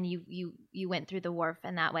 and you went through the wharf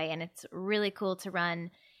in that way, and it's really cool to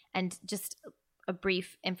run. And just a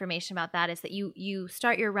brief information about that is that you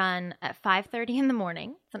start your run at 5:30 in the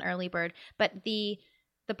morning. It's an early bird, but the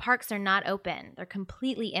parks are not open. They're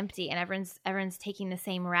completely empty, and everyone's taking the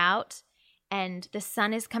same route, and the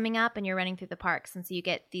sun is coming up and you're running through the parks, and so you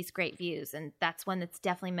get these great views, and that's one that's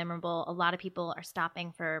definitely memorable. A lot of people are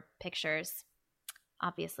stopping for pictures,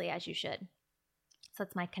 obviously, as you should. So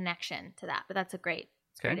that's my connection to that, but that's great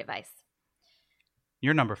advice.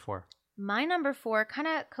 Your number 4. My number 4 kind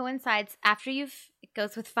of coincides after it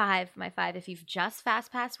goes with 5, my 5. If you've just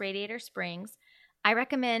fast passed Radiator Springs, I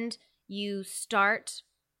recommend you start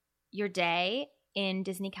your day in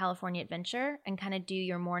Disney California Adventure and kind of do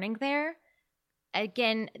your morning there.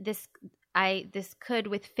 Again, this could,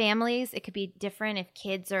 with families, it could be different if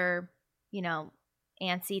kids are,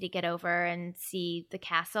 antsy to get over and see the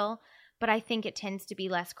castle. But I think it tends to be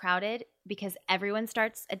less crowded because everyone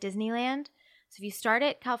starts at Disneyland. So if you start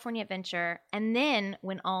at California Adventure, and then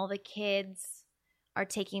when all the kids are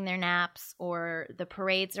taking their naps or the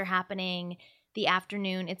parades are happening, the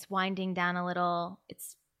afternoon, it's winding down a little,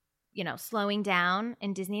 it's, slowing down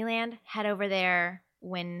in Disneyland, head over there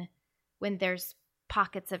when there's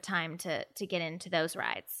pockets of time to get into those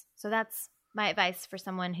rides. So that's my advice for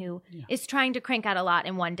someone who is trying to crank out a lot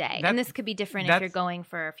in one day. And this could be different if you're going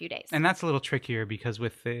for a few days. And that's a little trickier because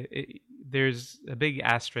there's a big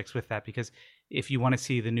asterisk with that, because if you want to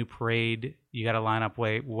see the new parade, you got to line up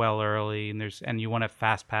well early, and you want to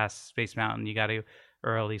fast pass Space Mountain, you got to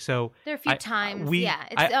early. So there are a few times.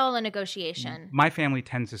 It's all a negotiation. My family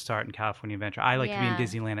tends to start in California Adventure. I like to be in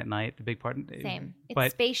Disneyland at night. The big part. Same.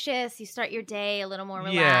 It's spacious. You start your day a little more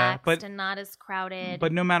relaxed and not as crowded.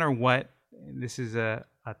 But no matter what, this is a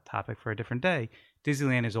topic for a different day.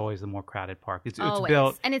 Disneyland is always the more crowded park. It's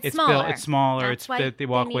built, and it's smaller. It's smaller. That's why the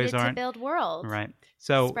walkways they needed aren't to build World. Right.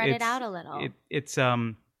 So spread it out a little.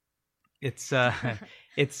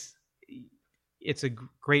 It's a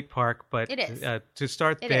great park, but it is. To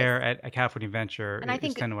start there at California Adventure, and I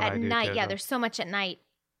think kind of what at I do night, too, there's so much at night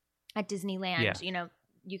at Disneyland.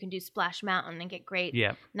 You can do Splash Mountain and get great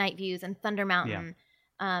night views, and Thunder Mountain,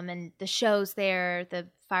 and the shows there, the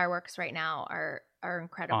fireworks right now are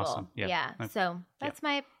incredible. Awesome. Yeah. So that's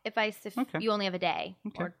my advice if you only have a day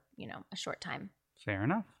or a short time. Fair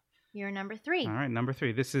enough. You're number 3. All right, number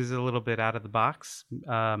 3. This is a little bit out of the box.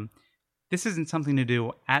 This isn't something to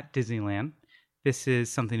do at Disneyland. This is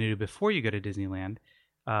something to do before you go to Disneyland.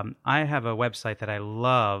 I have a website that I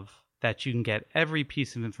love that you can get every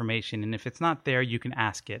piece of information, and if it's not there, you can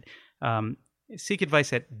ask it. Seek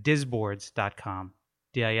advice at disboards.com.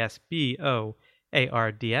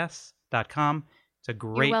 disboards.com. It's a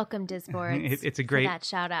great. You're welcome, Disboards. It's a great. For that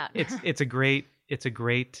shout out. It's a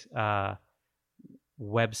great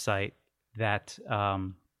website that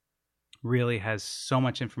really has so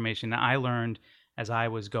much information. I learned as I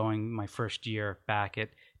was going my first year back at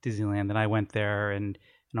Disneyland, and I went there, and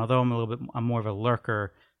although I'm more of a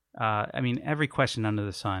lurker, every question under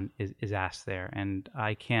the sun is asked there, and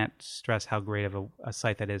I can't stress how great of a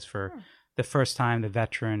site that is for the first time, the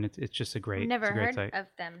veteran. It's just a great. I've never it's a great heard site. of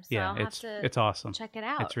them, so I'll have to. It's awesome. Check it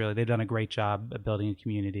out. They've done a great job at building a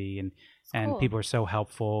community, and cool. people are so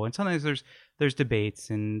helpful. And sometimes there's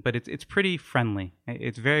debates, but it's pretty friendly.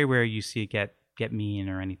 It's very rare you see it get mean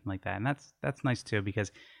or anything like that, and that's nice too, because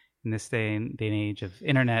in this day and age of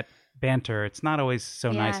internet banter, it's not always so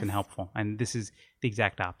nice and helpful. And this is the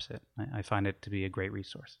exact opposite. I find it to be a great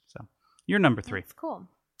resource. So you're number 3. That's cool.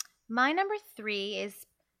 My number 3 is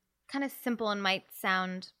kind of simple and might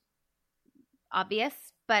sound obvious,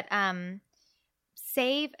 but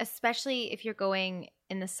save, especially if you're going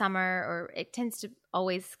in the summer, or it tends to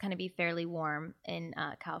always kind of be fairly warm in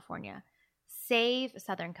California.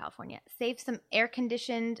 Southern California. Save some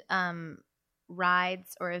air-conditioned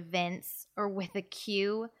rides or events, or with a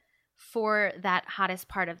queue for that hottest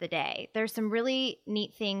part of the day. There's some really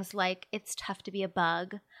neat things like It's Tough to Be a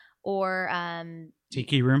Bug, or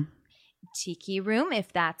Tiki Room. Tiki Room,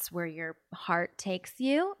 if that's where your heart takes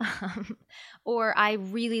you. Or I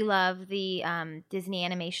really love the Disney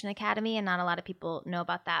Animation Academy, and not a lot of people know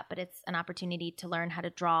about that, but it's an opportunity to learn how to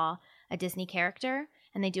draw a Disney character.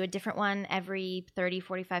 And they do a different one every 30,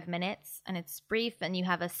 45 minutes, and it's brief, and you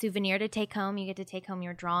have a souvenir to take home. You get to take home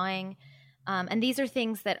your drawing. And these are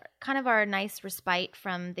things that kind of are a nice respite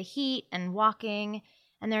from the heat and walking.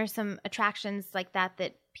 And there are some attractions like that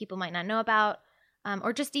that people might not know about.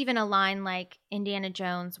 Or just even a line like Indiana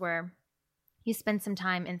Jones where you spend some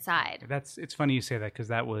time inside. It's funny you say that, because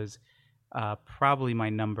that was probably my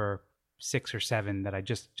number 6 or 7 that I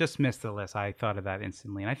just missed the list. I thought of that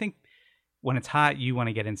instantly. And I think when it's hot, you want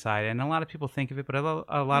to get inside. And a lot of people think of it, but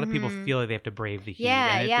a lot of people feel like they have to brave the heat.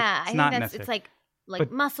 Yeah, and I it's not think necessary. it's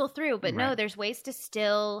like muscle through. But no, Right. there's ways to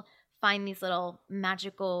still find these little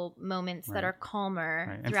magical moments that Right. are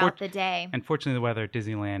calmer Right. throughout the day. And fortunately, the weather at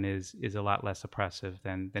Disneyland is a lot less oppressive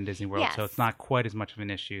than Disney World, so Yes. it's not quite as much of an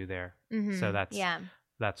issue there. Mhm. So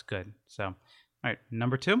that's good. So, all right,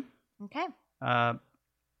 number 2. Okay.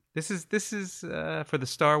 This is for the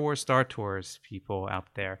Star Wars Star Tours people out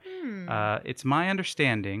there. It's my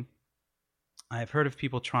understanding. I've heard of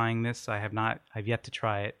people trying this. I've yet to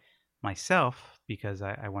try it myself because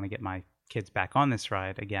I want to get my kids back on this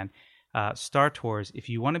ride again. Star Tours, if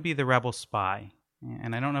you want to be the rebel spy,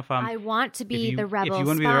 and I don't know if I want to be the rebel spy. If you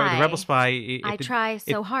want to be the rebel spy, I try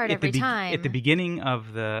so hard every time. At the beginning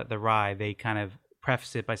of the ride, they kind of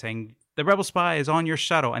preface it by saying, the rebel spy is on your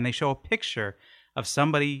shuttle, and they show a picture of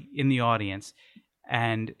somebody in the audience,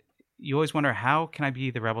 and you always wonder, how can I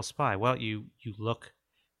be the rebel spy? Well, you look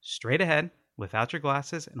straight ahead without your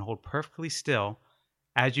glasses and hold perfectly still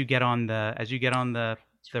as you get on the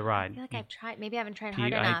ride. I feel like I've tried. Maybe I haven't tried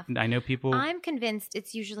hard enough. I know people. I'm convinced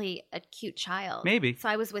it's usually a cute child. Maybe. So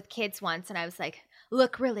I was with kids once, and I was like,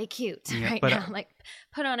 "Look really cute right now. Like,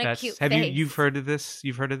 put on a cute have face." You've heard of this?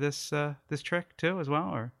 You've heard of this trick too, as well,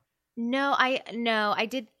 or? No, I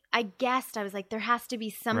did. I guessed. I was like, there has to be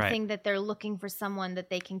something that they're looking for, someone that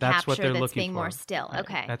they can capture that's being more still.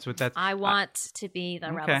 Okay, I want to be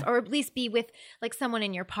the rebels, or at least be with like someone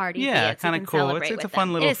in your party. Yeah, kind of cool. It's a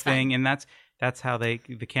fun little thing, fun. and that's how the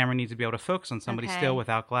camera needs to be able to focus on somebody still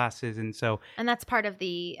without glasses, and that's part of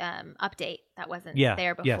the update that wasn't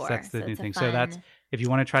there before. Yes, that's the new thing. So that's, if you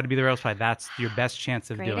want to try to be the rebel spy, that's your best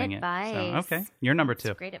chance of doing advice. it. So, okay, you're number 2.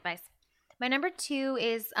 That's great advice. My number 2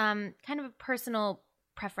 is kind of a personal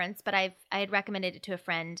preference, but I had recommended it to a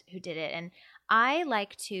friend who did it, and I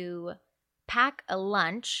like to pack a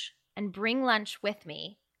lunch and bring lunch with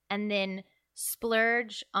me, and then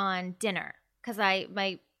splurge on dinner, because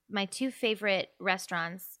my 2 favorite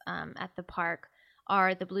restaurants at the park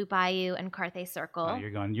are the Blue Bayou and Carthay Circle. Oh,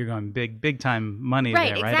 you're going big time money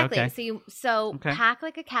right, there, right? Exactly. Okay. So pack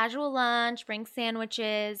like a casual lunch, bring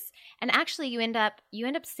sandwiches, and actually you end up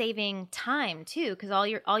saving time too, because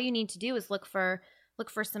all you need to do is look for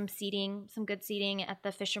some seating, some good seating at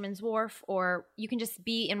the Fisherman's Wharf, or you can just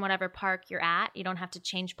be in whatever park you're at. You don't have to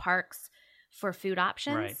change parks for food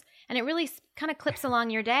options, right. And it really kind of clips along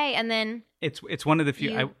your day, and then it's one of the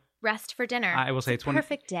few. Rest for dinner. I will say it's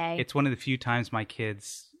perfect day. It's one of the few times my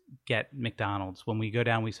kids get McDonald's. When we go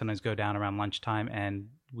down, we sometimes go down around lunchtime and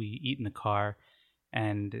we eat in the car.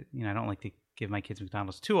 And I don't like to give my kids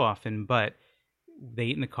McDonald's too often, but they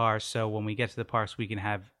eat in the car. So when we get to the parks, we can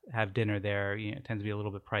have dinner there. It tends to be a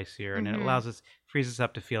little bit pricier, and it frees us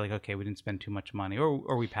up to feel like, okay, we didn't spend too much money,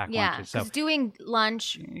 or we pack lunches. So doing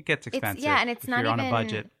lunch, it gets expensive. And it's not even on a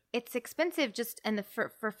budget. It's expensive just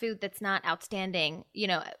for food that's not outstanding.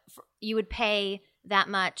 You would pay that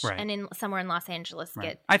much, right. And somewhere in Los Angeles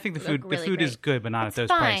I think the food is good, but not at those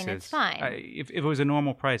prices. It's fine. If it was a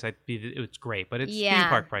normal price, it's great, but it's theme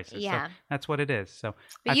park prices. Yeah. So that's what it is. So,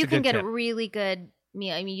 but you can get a really good good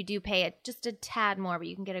meal. I mean, you do pay it just a tad more, but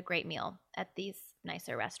you can get a great meal at these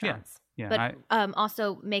nicer restaurants. Yeah. But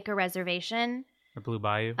also make a reservation. At Blue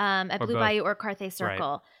Bayou? At Blue Bayou or Carthay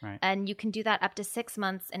Circle. Right. And you can do that up to 6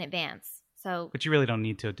 months in advance. But you really don't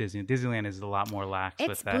need to at Disney. Disneyland is a lot more lax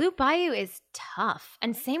with that. Blue Bayou is tough.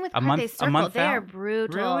 And same with Carthay Circle. They are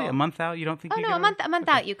brutal. Really? A month out? You don't think you could? A month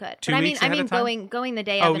out you could. 2 but weeks I mean going the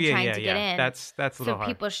day of and trying to get in. That's a little hard. So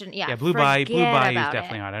people shouldn't, Blue Bayou is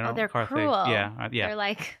definitely hard. I don't know. They're Carthay, cruel. Yeah. They're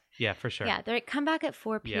like... Yeah, for sure. Yeah, come back at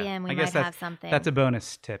 4 p.m. We might have something. That's a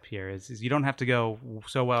bonus tip here is you don't have to go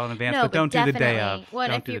so well in advance, but don't do the day of.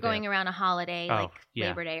 Well, if you're going around a holiday like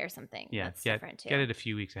Labor Day or something, that's different too. Get it a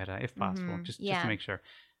few weeks ahead if possible, just to make sure.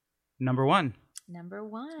 Number 1.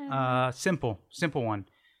 Simple one.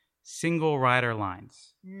 single rider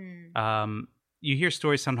lines. You hear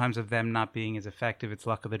stories sometimes of them not being as effective. It's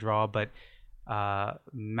luck of the draw, but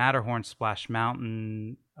Matterhorn, Splash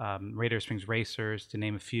Mountain, Radiator Springs Racers, to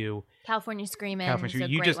name a few. California Screamin' is a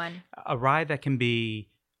great one. A ride that can be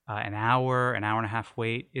an hour and a half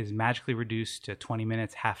wait is magically reduced to 20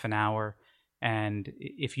 minutes, half an hour. And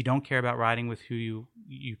if you don't care about riding with who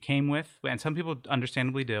you came with, and some people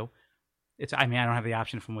understandably do, I don't have the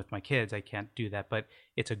option from with my kids. I can't do that, but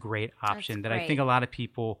it's a great option that I think a lot of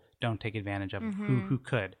people don't take advantage of who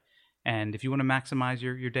could. And if you want to maximize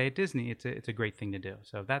your day at Disney, it's a great thing to do.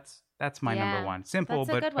 So that's my number one. Simple,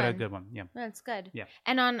 but a good one. Yeah, that's good. Yeah.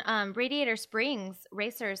 And on Radiator Springs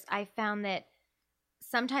Racers, I found that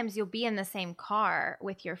sometimes you'll be in the same car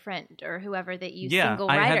with your friend or whoever that you single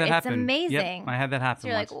rider. I had that it's happen. amazing. Yep, I had that happen. So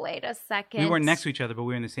you're once. like, wait a second. We weren't next to each other, but we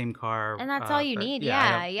were in the same car. And that's all you need.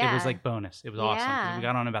 Yeah. It was like bonus. It was awesome. 'Cause we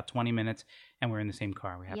got on about 20 minutes and we're in the same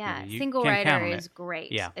car. Single rider is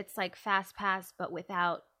great. Yeah. It's like Fast Pass, but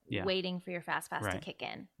without waiting for your Fast Pass to kick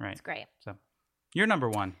in. Right. It's great. So, your number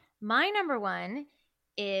one. My number one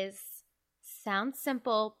sounds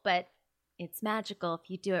simple, but it's magical if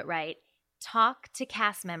you do it right. Talk to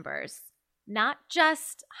cast members. Not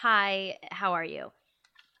just, hi, how are you?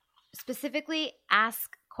 Specifically,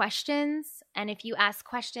 ask questions. And if you ask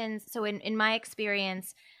questions, so in my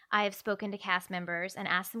experience, I have spoken to cast members and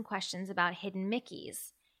asked them questions about hidden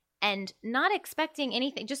Mickeys. And not expecting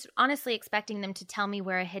anything, just honestly expecting them to tell me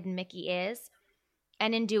where a hidden Mickey is.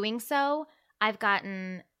 And in doing so, I've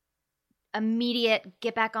gotten immediate,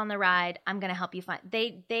 get back on the ride. I'm going to help you find.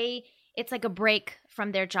 It's like a break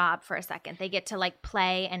from their job for a second. They get to like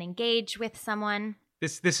play and engage with someone.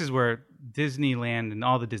 This is where Disneyland and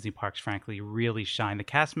all the Disney parks, frankly, really shine. The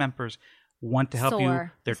cast members want to help you.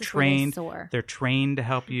 They're trained. They're trained to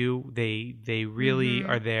help you. They really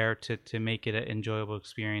are there to make it an enjoyable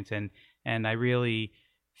experience. And I really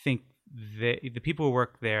think the people who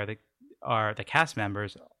work there that are the cast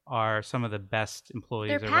members are some of the best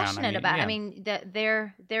employees around. They're passionate about it. I mean,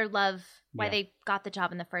 their love, why they got the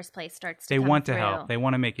job in the first place, starts to come want to through. help. They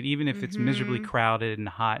want to make it, even if it's miserably crowded and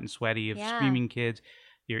hot and sweaty, of screaming kids,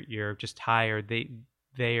 you're just tired.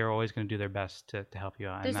 They are always going to do their best to help you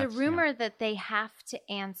out. There's a rumor that they have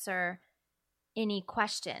to answer any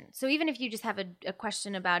question. So even if you just have a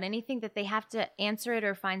question about anything, that they have to answer it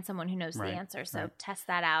or find someone who knows the answer. So test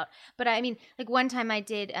that out. But I mean, like one time I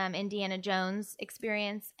did Indiana Jones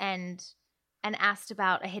experience and asked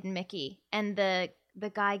about a hidden Mickey, and the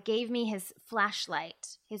guy gave me his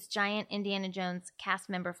flashlight, his giant Indiana Jones cast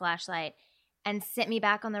member flashlight, and sent me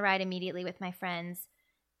back on the ride immediately with my friends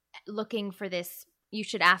looking for this. You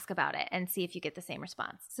should ask about it and see if you get the same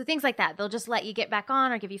response. So things like that. They'll just let you get back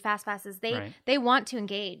on or give you fast passes. They want to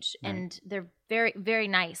engage, and they're very, very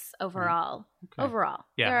nice overall. Okay. Overall,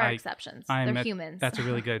 there are exceptions. They're humans. That's a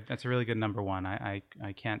really good number one. I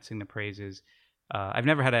can't sing the praises. I've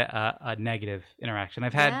never had a negative interaction.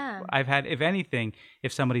 I've had, if anything,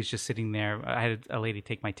 if somebody's just sitting there. I had a lady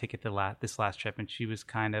take my ticket this last trip, and she was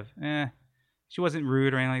kind of She wasn't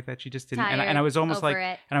rude or anything like that. She just didn't. And I was almost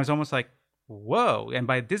like, whoa. And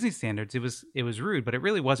by Disney standards, it was rude, but it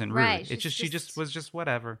really wasn't rude. Right. She just was just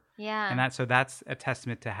whatever. Yeah. And that's a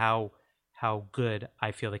testament to how good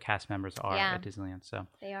I feel the cast members are at Disneyland. So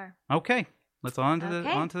they are. Okay. Let's on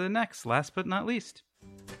to the next, last but not least.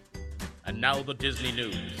 And now the Disney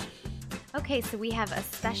news. Okay, so we have a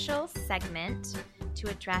special segment to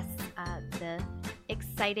address the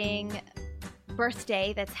exciting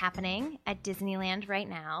birthday that's happening at Disneyland right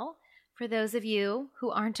now. For those of you who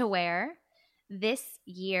aren't aware, this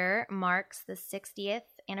year marks the 60th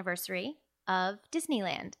anniversary of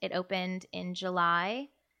Disneyland. It opened in July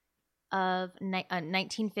of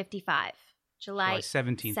 1955. July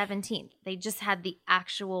 17th. They just had the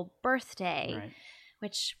actual birthday,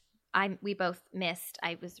 which we both missed.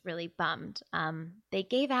 I was really bummed. They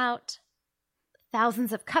gave out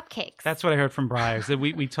thousands of cupcakes. That's what I heard from Briars. That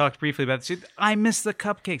we talked briefly about this. I missed the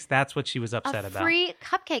cupcakes. That's what she was upset about. A free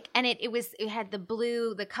cupcake, and it had the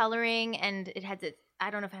blue, the coloring, and it had I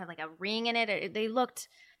don't know if it had like a ring in it. They looked.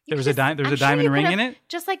 There was a diamond ring in it.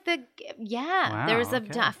 Just like Wow, there was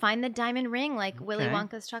find the diamond ring like Willy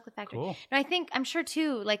Wonka's Chocolate Factory. Cool. And I'm sure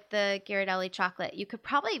too, like the Ghirardelli chocolate. You could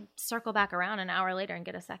probably circle back around an hour later and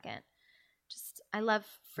get a second. I love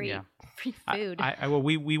free food.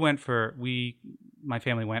 My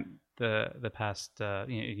family went the past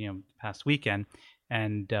past weekend,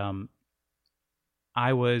 and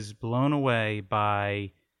I was blown away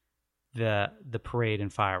by the parade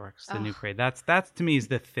and fireworks, the new parade. That's to me is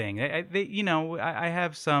the thing. I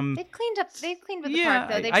have some. They've cleaned up the park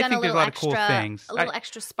though. They've I done think a there's little a lot extra, of cool things. a little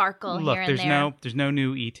extra sparkle Look, here and there. there's no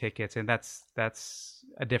new e-tickets, and that's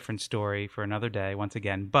a different story for another day. Once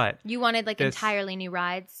again, but you wanted entirely new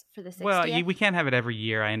rides for the 60th? Well, we can't have it every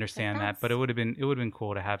year. I understand that, but it would have been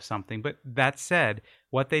cool to have something. But that said,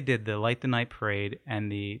 what they did, the Light the Night parade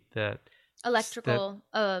and the electrical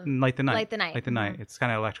Light the Night. Light the Night. It's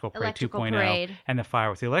kind of electrical parade 2.0 parade. And the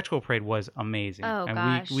fireworks. The electrical parade was amazing. Oh, and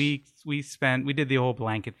gosh. we did the whole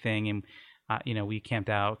blanket thing, and we camped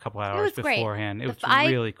out a couple hours beforehand. Great. It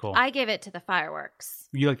was really cool. I give it to the fireworks.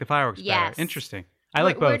 You like the fireworks yes. better? Interesting. I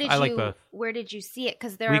like both. I like both. Where did you see it?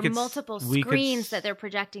 Because there are multiple screens that they're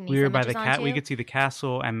projecting these images onto. We could see the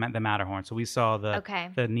castle and the Matterhorn. So we saw the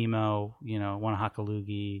Nemo,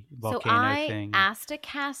 Wanahakalugi volcano thing. So I asked a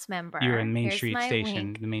cast member. You were in Main Street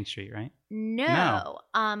Station, the Main Street, right? No.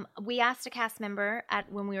 We asked a cast member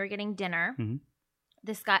when we were getting dinner. Mm-hmm.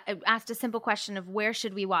 This guy asked a simple question of where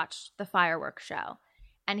should we watch the fireworks show,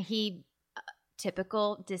 and he.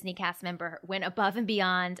 Typical Disney cast member went above and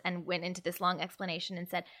beyond and went into this long explanation and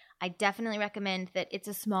said, I definitely recommend that It's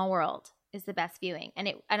a Small World is the best viewing.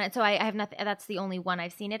 And so I have nothing, that's the only one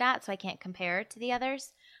I've seen it at, so I can't compare it to the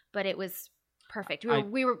others, but it was perfect.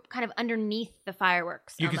 We were kind of underneath the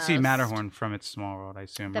fireworks. You could see Matterhorn from It's Small World, I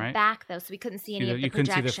assume, right? The back though, so we couldn't see any of the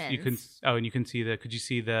projections. Could you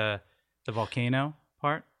see the volcano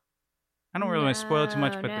part? I don't really want to spoil too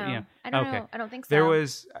much, but I don't know. I don't think so. There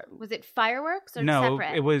was it fireworks or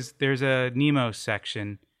separate? It was. There's a Nemo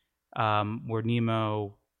section where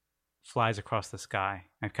Nemo flies across the sky.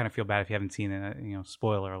 I kind of feel bad if you haven't seen it.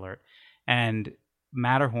 Spoiler alert. And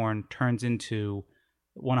Matterhorn turns into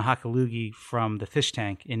Wanahakalugi from the fish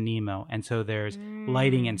tank in Nemo, and so there's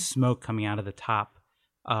lighting and smoke coming out of the top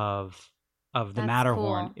of the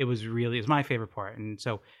Matterhorn. Cool. It was my favorite part, and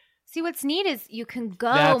so. See, what's neat is you can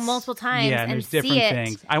go multiple times and there's see different it.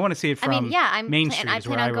 things. I want to see it from Main Street. I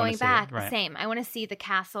plan on going back. Right. Same. I want to see the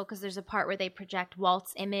castle because there's a part where they project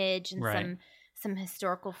Walt's image and some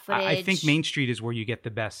historical footage. I think Main Street is where you get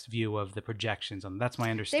the best view of the projections. That's my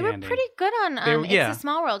understanding. They were pretty good on It's a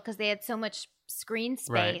Small World because they had so much screen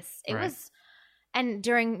space. It was, and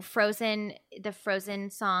during the Frozen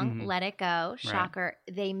song "Let It Go," shocker,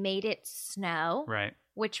 they made it snow. Right.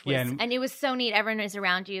 Which was, and it was so neat. Everyone is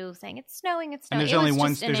around you saying, it's snowing, it's snowing. And there's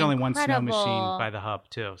only one snow machine by the hub,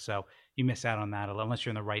 too. So you miss out on that unless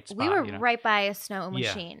you're in the right spot. We were right by a snow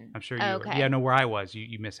machine. Yeah, I'm sure you were. Yeah, no, where I was,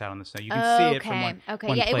 you miss out on the snow. You can see it from one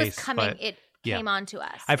place. It was coming. It came on to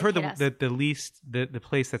us. I've heard the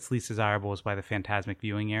place that's least desirable is by the Phantasmic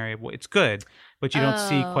viewing area. Well, it's good, but you don't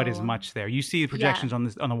see quite as much there. You see the projections on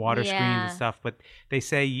the water screens and stuff, but they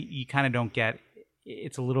say you kind of don't get.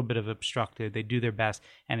 It's a little bit of obstructed. They do their best,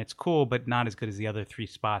 and it's cool, but not as good as the other three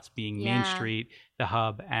spots, being Main Street, the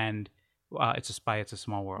Hub, and It's a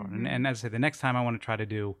Small World. Mm-hmm. And as I said, the next time I want to try to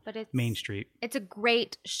do Main Street. It's a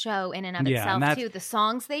great show in and of itself, too. The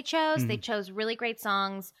songs they chose really great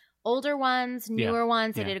songs, older ones, newer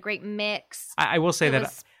ones. They did a great mix. I will say that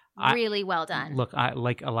was really well done. Look,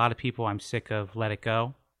 like a lot of people, I'm sick of Let It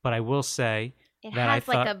Go, but I will say it that has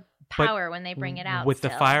a power when they bring it out. With the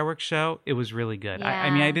fireworks show, it was really good. Yeah. I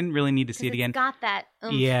mean, I didn't really need to see it again. It's got that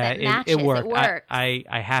oomph that matches. It worked. It worked. I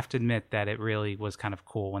have to admit that it really was kind of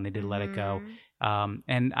cool when they did Let It Go.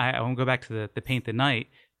 And I want to go back to the Paint the Night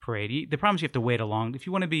parade. The problem is you have to wait if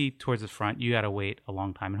you want to be towards the front, you got to wait a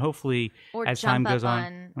long time. And hopefully, as time goes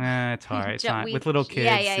on, it's hard. It's not with little kids.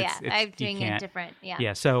 I'm doing it different.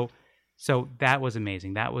 Yeah. So that was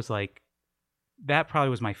amazing. That was that probably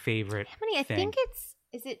was my favorite. How many? I think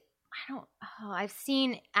is it. I don't. Oh, I've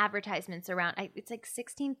seen advertisements around. It's like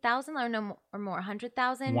 16,000 or more,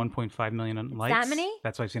 100,000. 1.5 million lights. That many?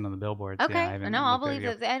 That's what I've seen on the billboards. Okay, yeah, no, I'll believe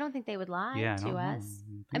that. I don't think they would lie to us.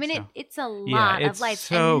 I mean, it's a lot of lights,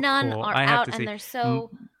 so and none cool. are out, and they're so.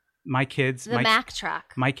 My kids, the Mack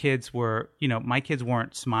truck. My kids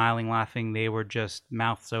weren't smiling, laughing. They were just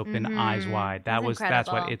mouths open, eyes wide. That's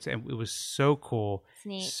what it was so cool. It's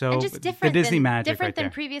neat. So and just different the Disney than, magic different right than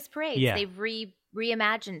there. Previous parades. Yeah. They've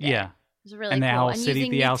reimagined it. Yeah. It was really and the cool. Owl and City,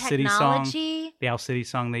 using the new Owl City song, technology. the Owl City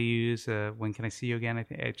song they use. When Can I See You Again? I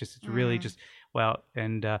think it's really just well,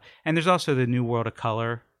 and there's also the New World of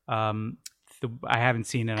Color. I haven't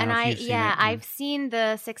seen it. I've seen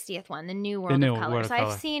the 60th one, the New World of Color. So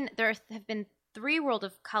I've seen there have been 3 World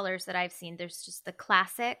of Colors that I've seen. There's just the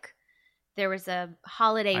classic. There was a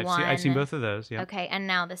holiday one. I've seen both of those. Yeah. Okay, and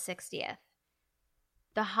now the 60th.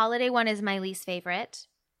 The holiday one is my least favorite,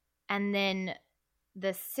 and then the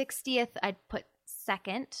 60th I'd put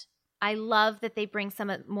second, I love that they bring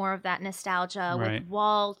more of that nostalgia with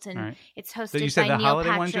Walt, and it's hosted So you said by the Neil holiday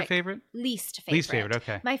Patrick. one's your favorite? Least favorite. Least favorite,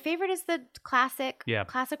 okay. My favorite is the classic. Yeah.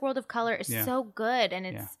 Classic World of Color is so good, and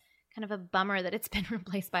it's kind of a bummer that it's been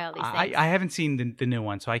replaced by all these things. I haven't seen the new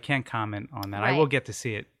one, so I can't comment on that. Right. I will get to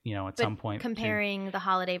see it, at But some point. comparing the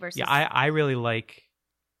holiday versus... Yeah, I really like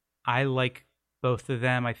both of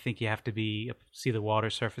them. I think you have to see the water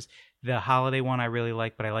surface. The holiday one I really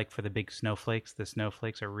like, but I like for the big snowflakes. The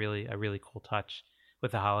snowflakes are really a really cool touch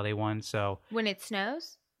with the holiday one. So when it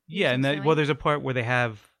snows? Yeah, and there's a part where they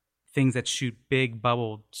have things that shoot big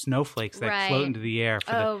bubble snowflakes that float into the air,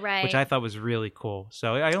 which I thought was really cool.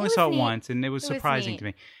 So I only saw it once, and it was surprising to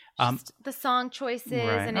me. Just the song choices,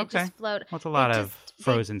 and it just floated. Well, it's a lot of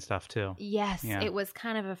Frozen stuff, too. Yes, it was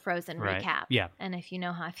kind of a Frozen recap. Yeah. And if you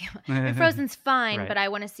know how I feel, Frozen's fine, but I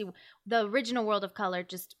want to see the original World of Color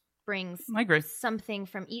just brings something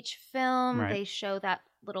from each film. Right. They show that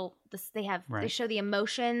they show the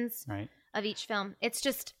emotions of each film. It's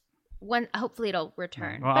just hopefully it'll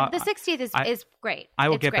return. Well, but the 60th is great. I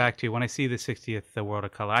will get back to you when I see the 60th the World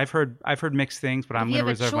of Color. I've heard mixed things, but I'm going to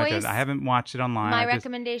reserve my judgment. I haven't watched it online. My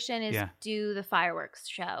recommendation is do the fireworks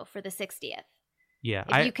show for the 60th. Yeah.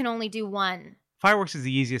 If you can only do one. Fireworks is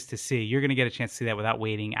the easiest to see. You're going to get a chance to see that without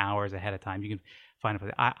waiting hours ahead of time. You can find it.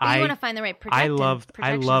 You want to find the right projection.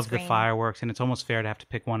 I love the fireworks, and it's almost fair to have to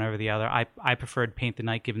pick one over the other. I preferred Paint the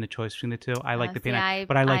Night, given the choice between the two. I like the Paint the Night,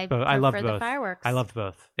 but I like both. I love both. Fireworks. I loved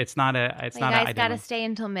both. It's not a. It's not. You guys got to stay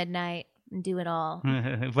until midnight and do it all.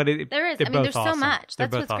 But there is. There's awesome. so much. They're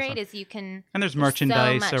That's what's awesome. great is you can. And there's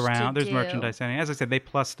merchandise so around. There's do. merchandise. And as I said, they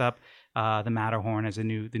plussed up the Matterhorn as the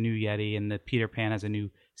new Yeti, and the Peter Pan as a new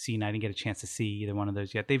scene. I didn't get a chance to see either one of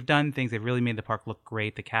those yet. They've done things. They've really made the park look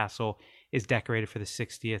great. The castle is decorated for the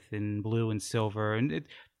 60th in blue and silver, and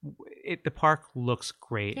the park looks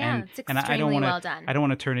great. Yeah, it's extremely well done. I don't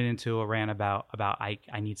want to turn it into a rant about I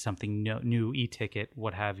need something new e-ticket,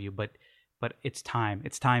 what have you, but it's time.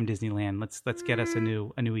 It's time, Disneyland. Let's get us a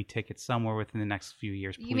new e-ticket somewhere within the next few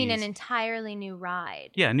years, please. You mean an entirely new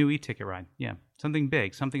ride? Yeah, a new e-ticket ride. Yeah, something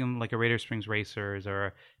big, something like a Raider Springs Racers or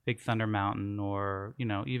a Big Thunder Mountain, or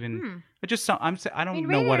even just some. I don't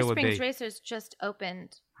know what it would be. Raider Springs Racers just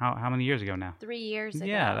opened. How many years ago now? 3 years ago.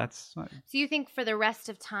 Yeah, that's. So you think for the rest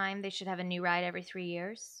of time they should have a new ride every 3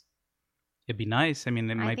 years? It'd be nice. I mean,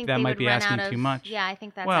 that might be asking too much. Yeah, I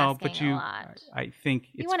think that's asking a lot. I think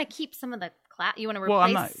you want to keep some of the class. You want to Well,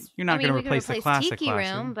 replace. you're not going to replace the classic Tiki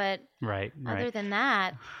Room, but right. Other than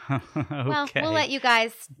that, okay. Well, we'll let you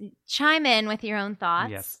guys chime in with your own thoughts.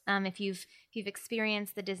 Yes. If you've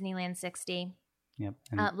experienced the Disneyland 60, yep.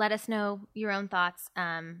 Let us know your own thoughts.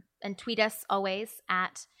 And tweet us always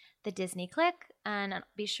at the Disney Click, and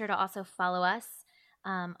be sure to also follow us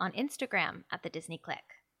on Instagram at the Disney Click.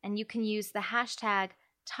 And you can use the hashtag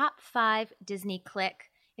 #Top5DisneyClick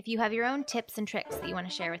if you have your own tips and tricks that you want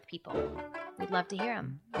to share with people. We'd love to hear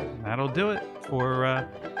them. That'll do it for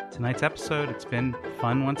tonight's episode. It's been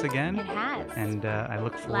fun once again. It has. And I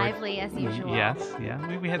look forward. Lively as usual. Yes,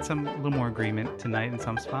 yeah. We had a little more agreement tonight in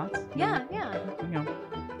some spots. Yeah.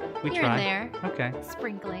 We Here tried. and there. Okay.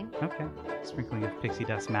 Sprinkling. Okay. Sprinkling of pixie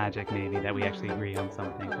dust magic, maybe, that we actually agree on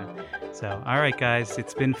something. So, all right, guys,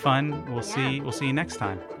 it's been fun. We'll see you next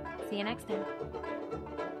time. See you next time.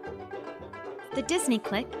 The Disney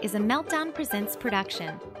Click is a Meltdown Presents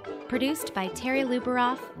production. Produced by Terry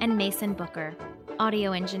Luberoff and Mason Booker.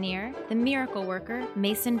 Audio engineer, the miracle worker,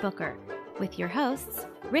 Mason Booker. With your hosts,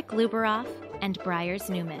 Rick Luberoff and Briars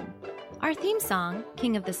Newman. Our theme song,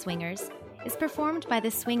 King of the Swingers, is performed by the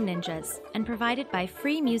Swing Ninjas and provided by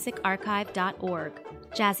freemusicarchive.org.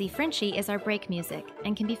 Jazzy Frenchie is our break music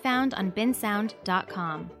and can be found on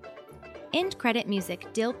bensound.com. End credit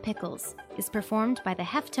music Dill Pickles is performed by the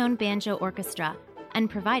Heftone Banjo Orchestra and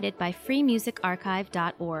provided by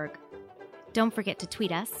freemusicarchive.org. Don't forget to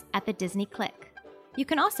tweet us at the Disney Click. You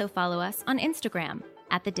can also follow us on Instagram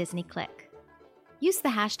at the Disney Click. Use the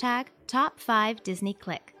hashtag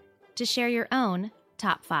 #Top5DisneyClick to share your own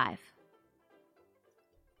top 5.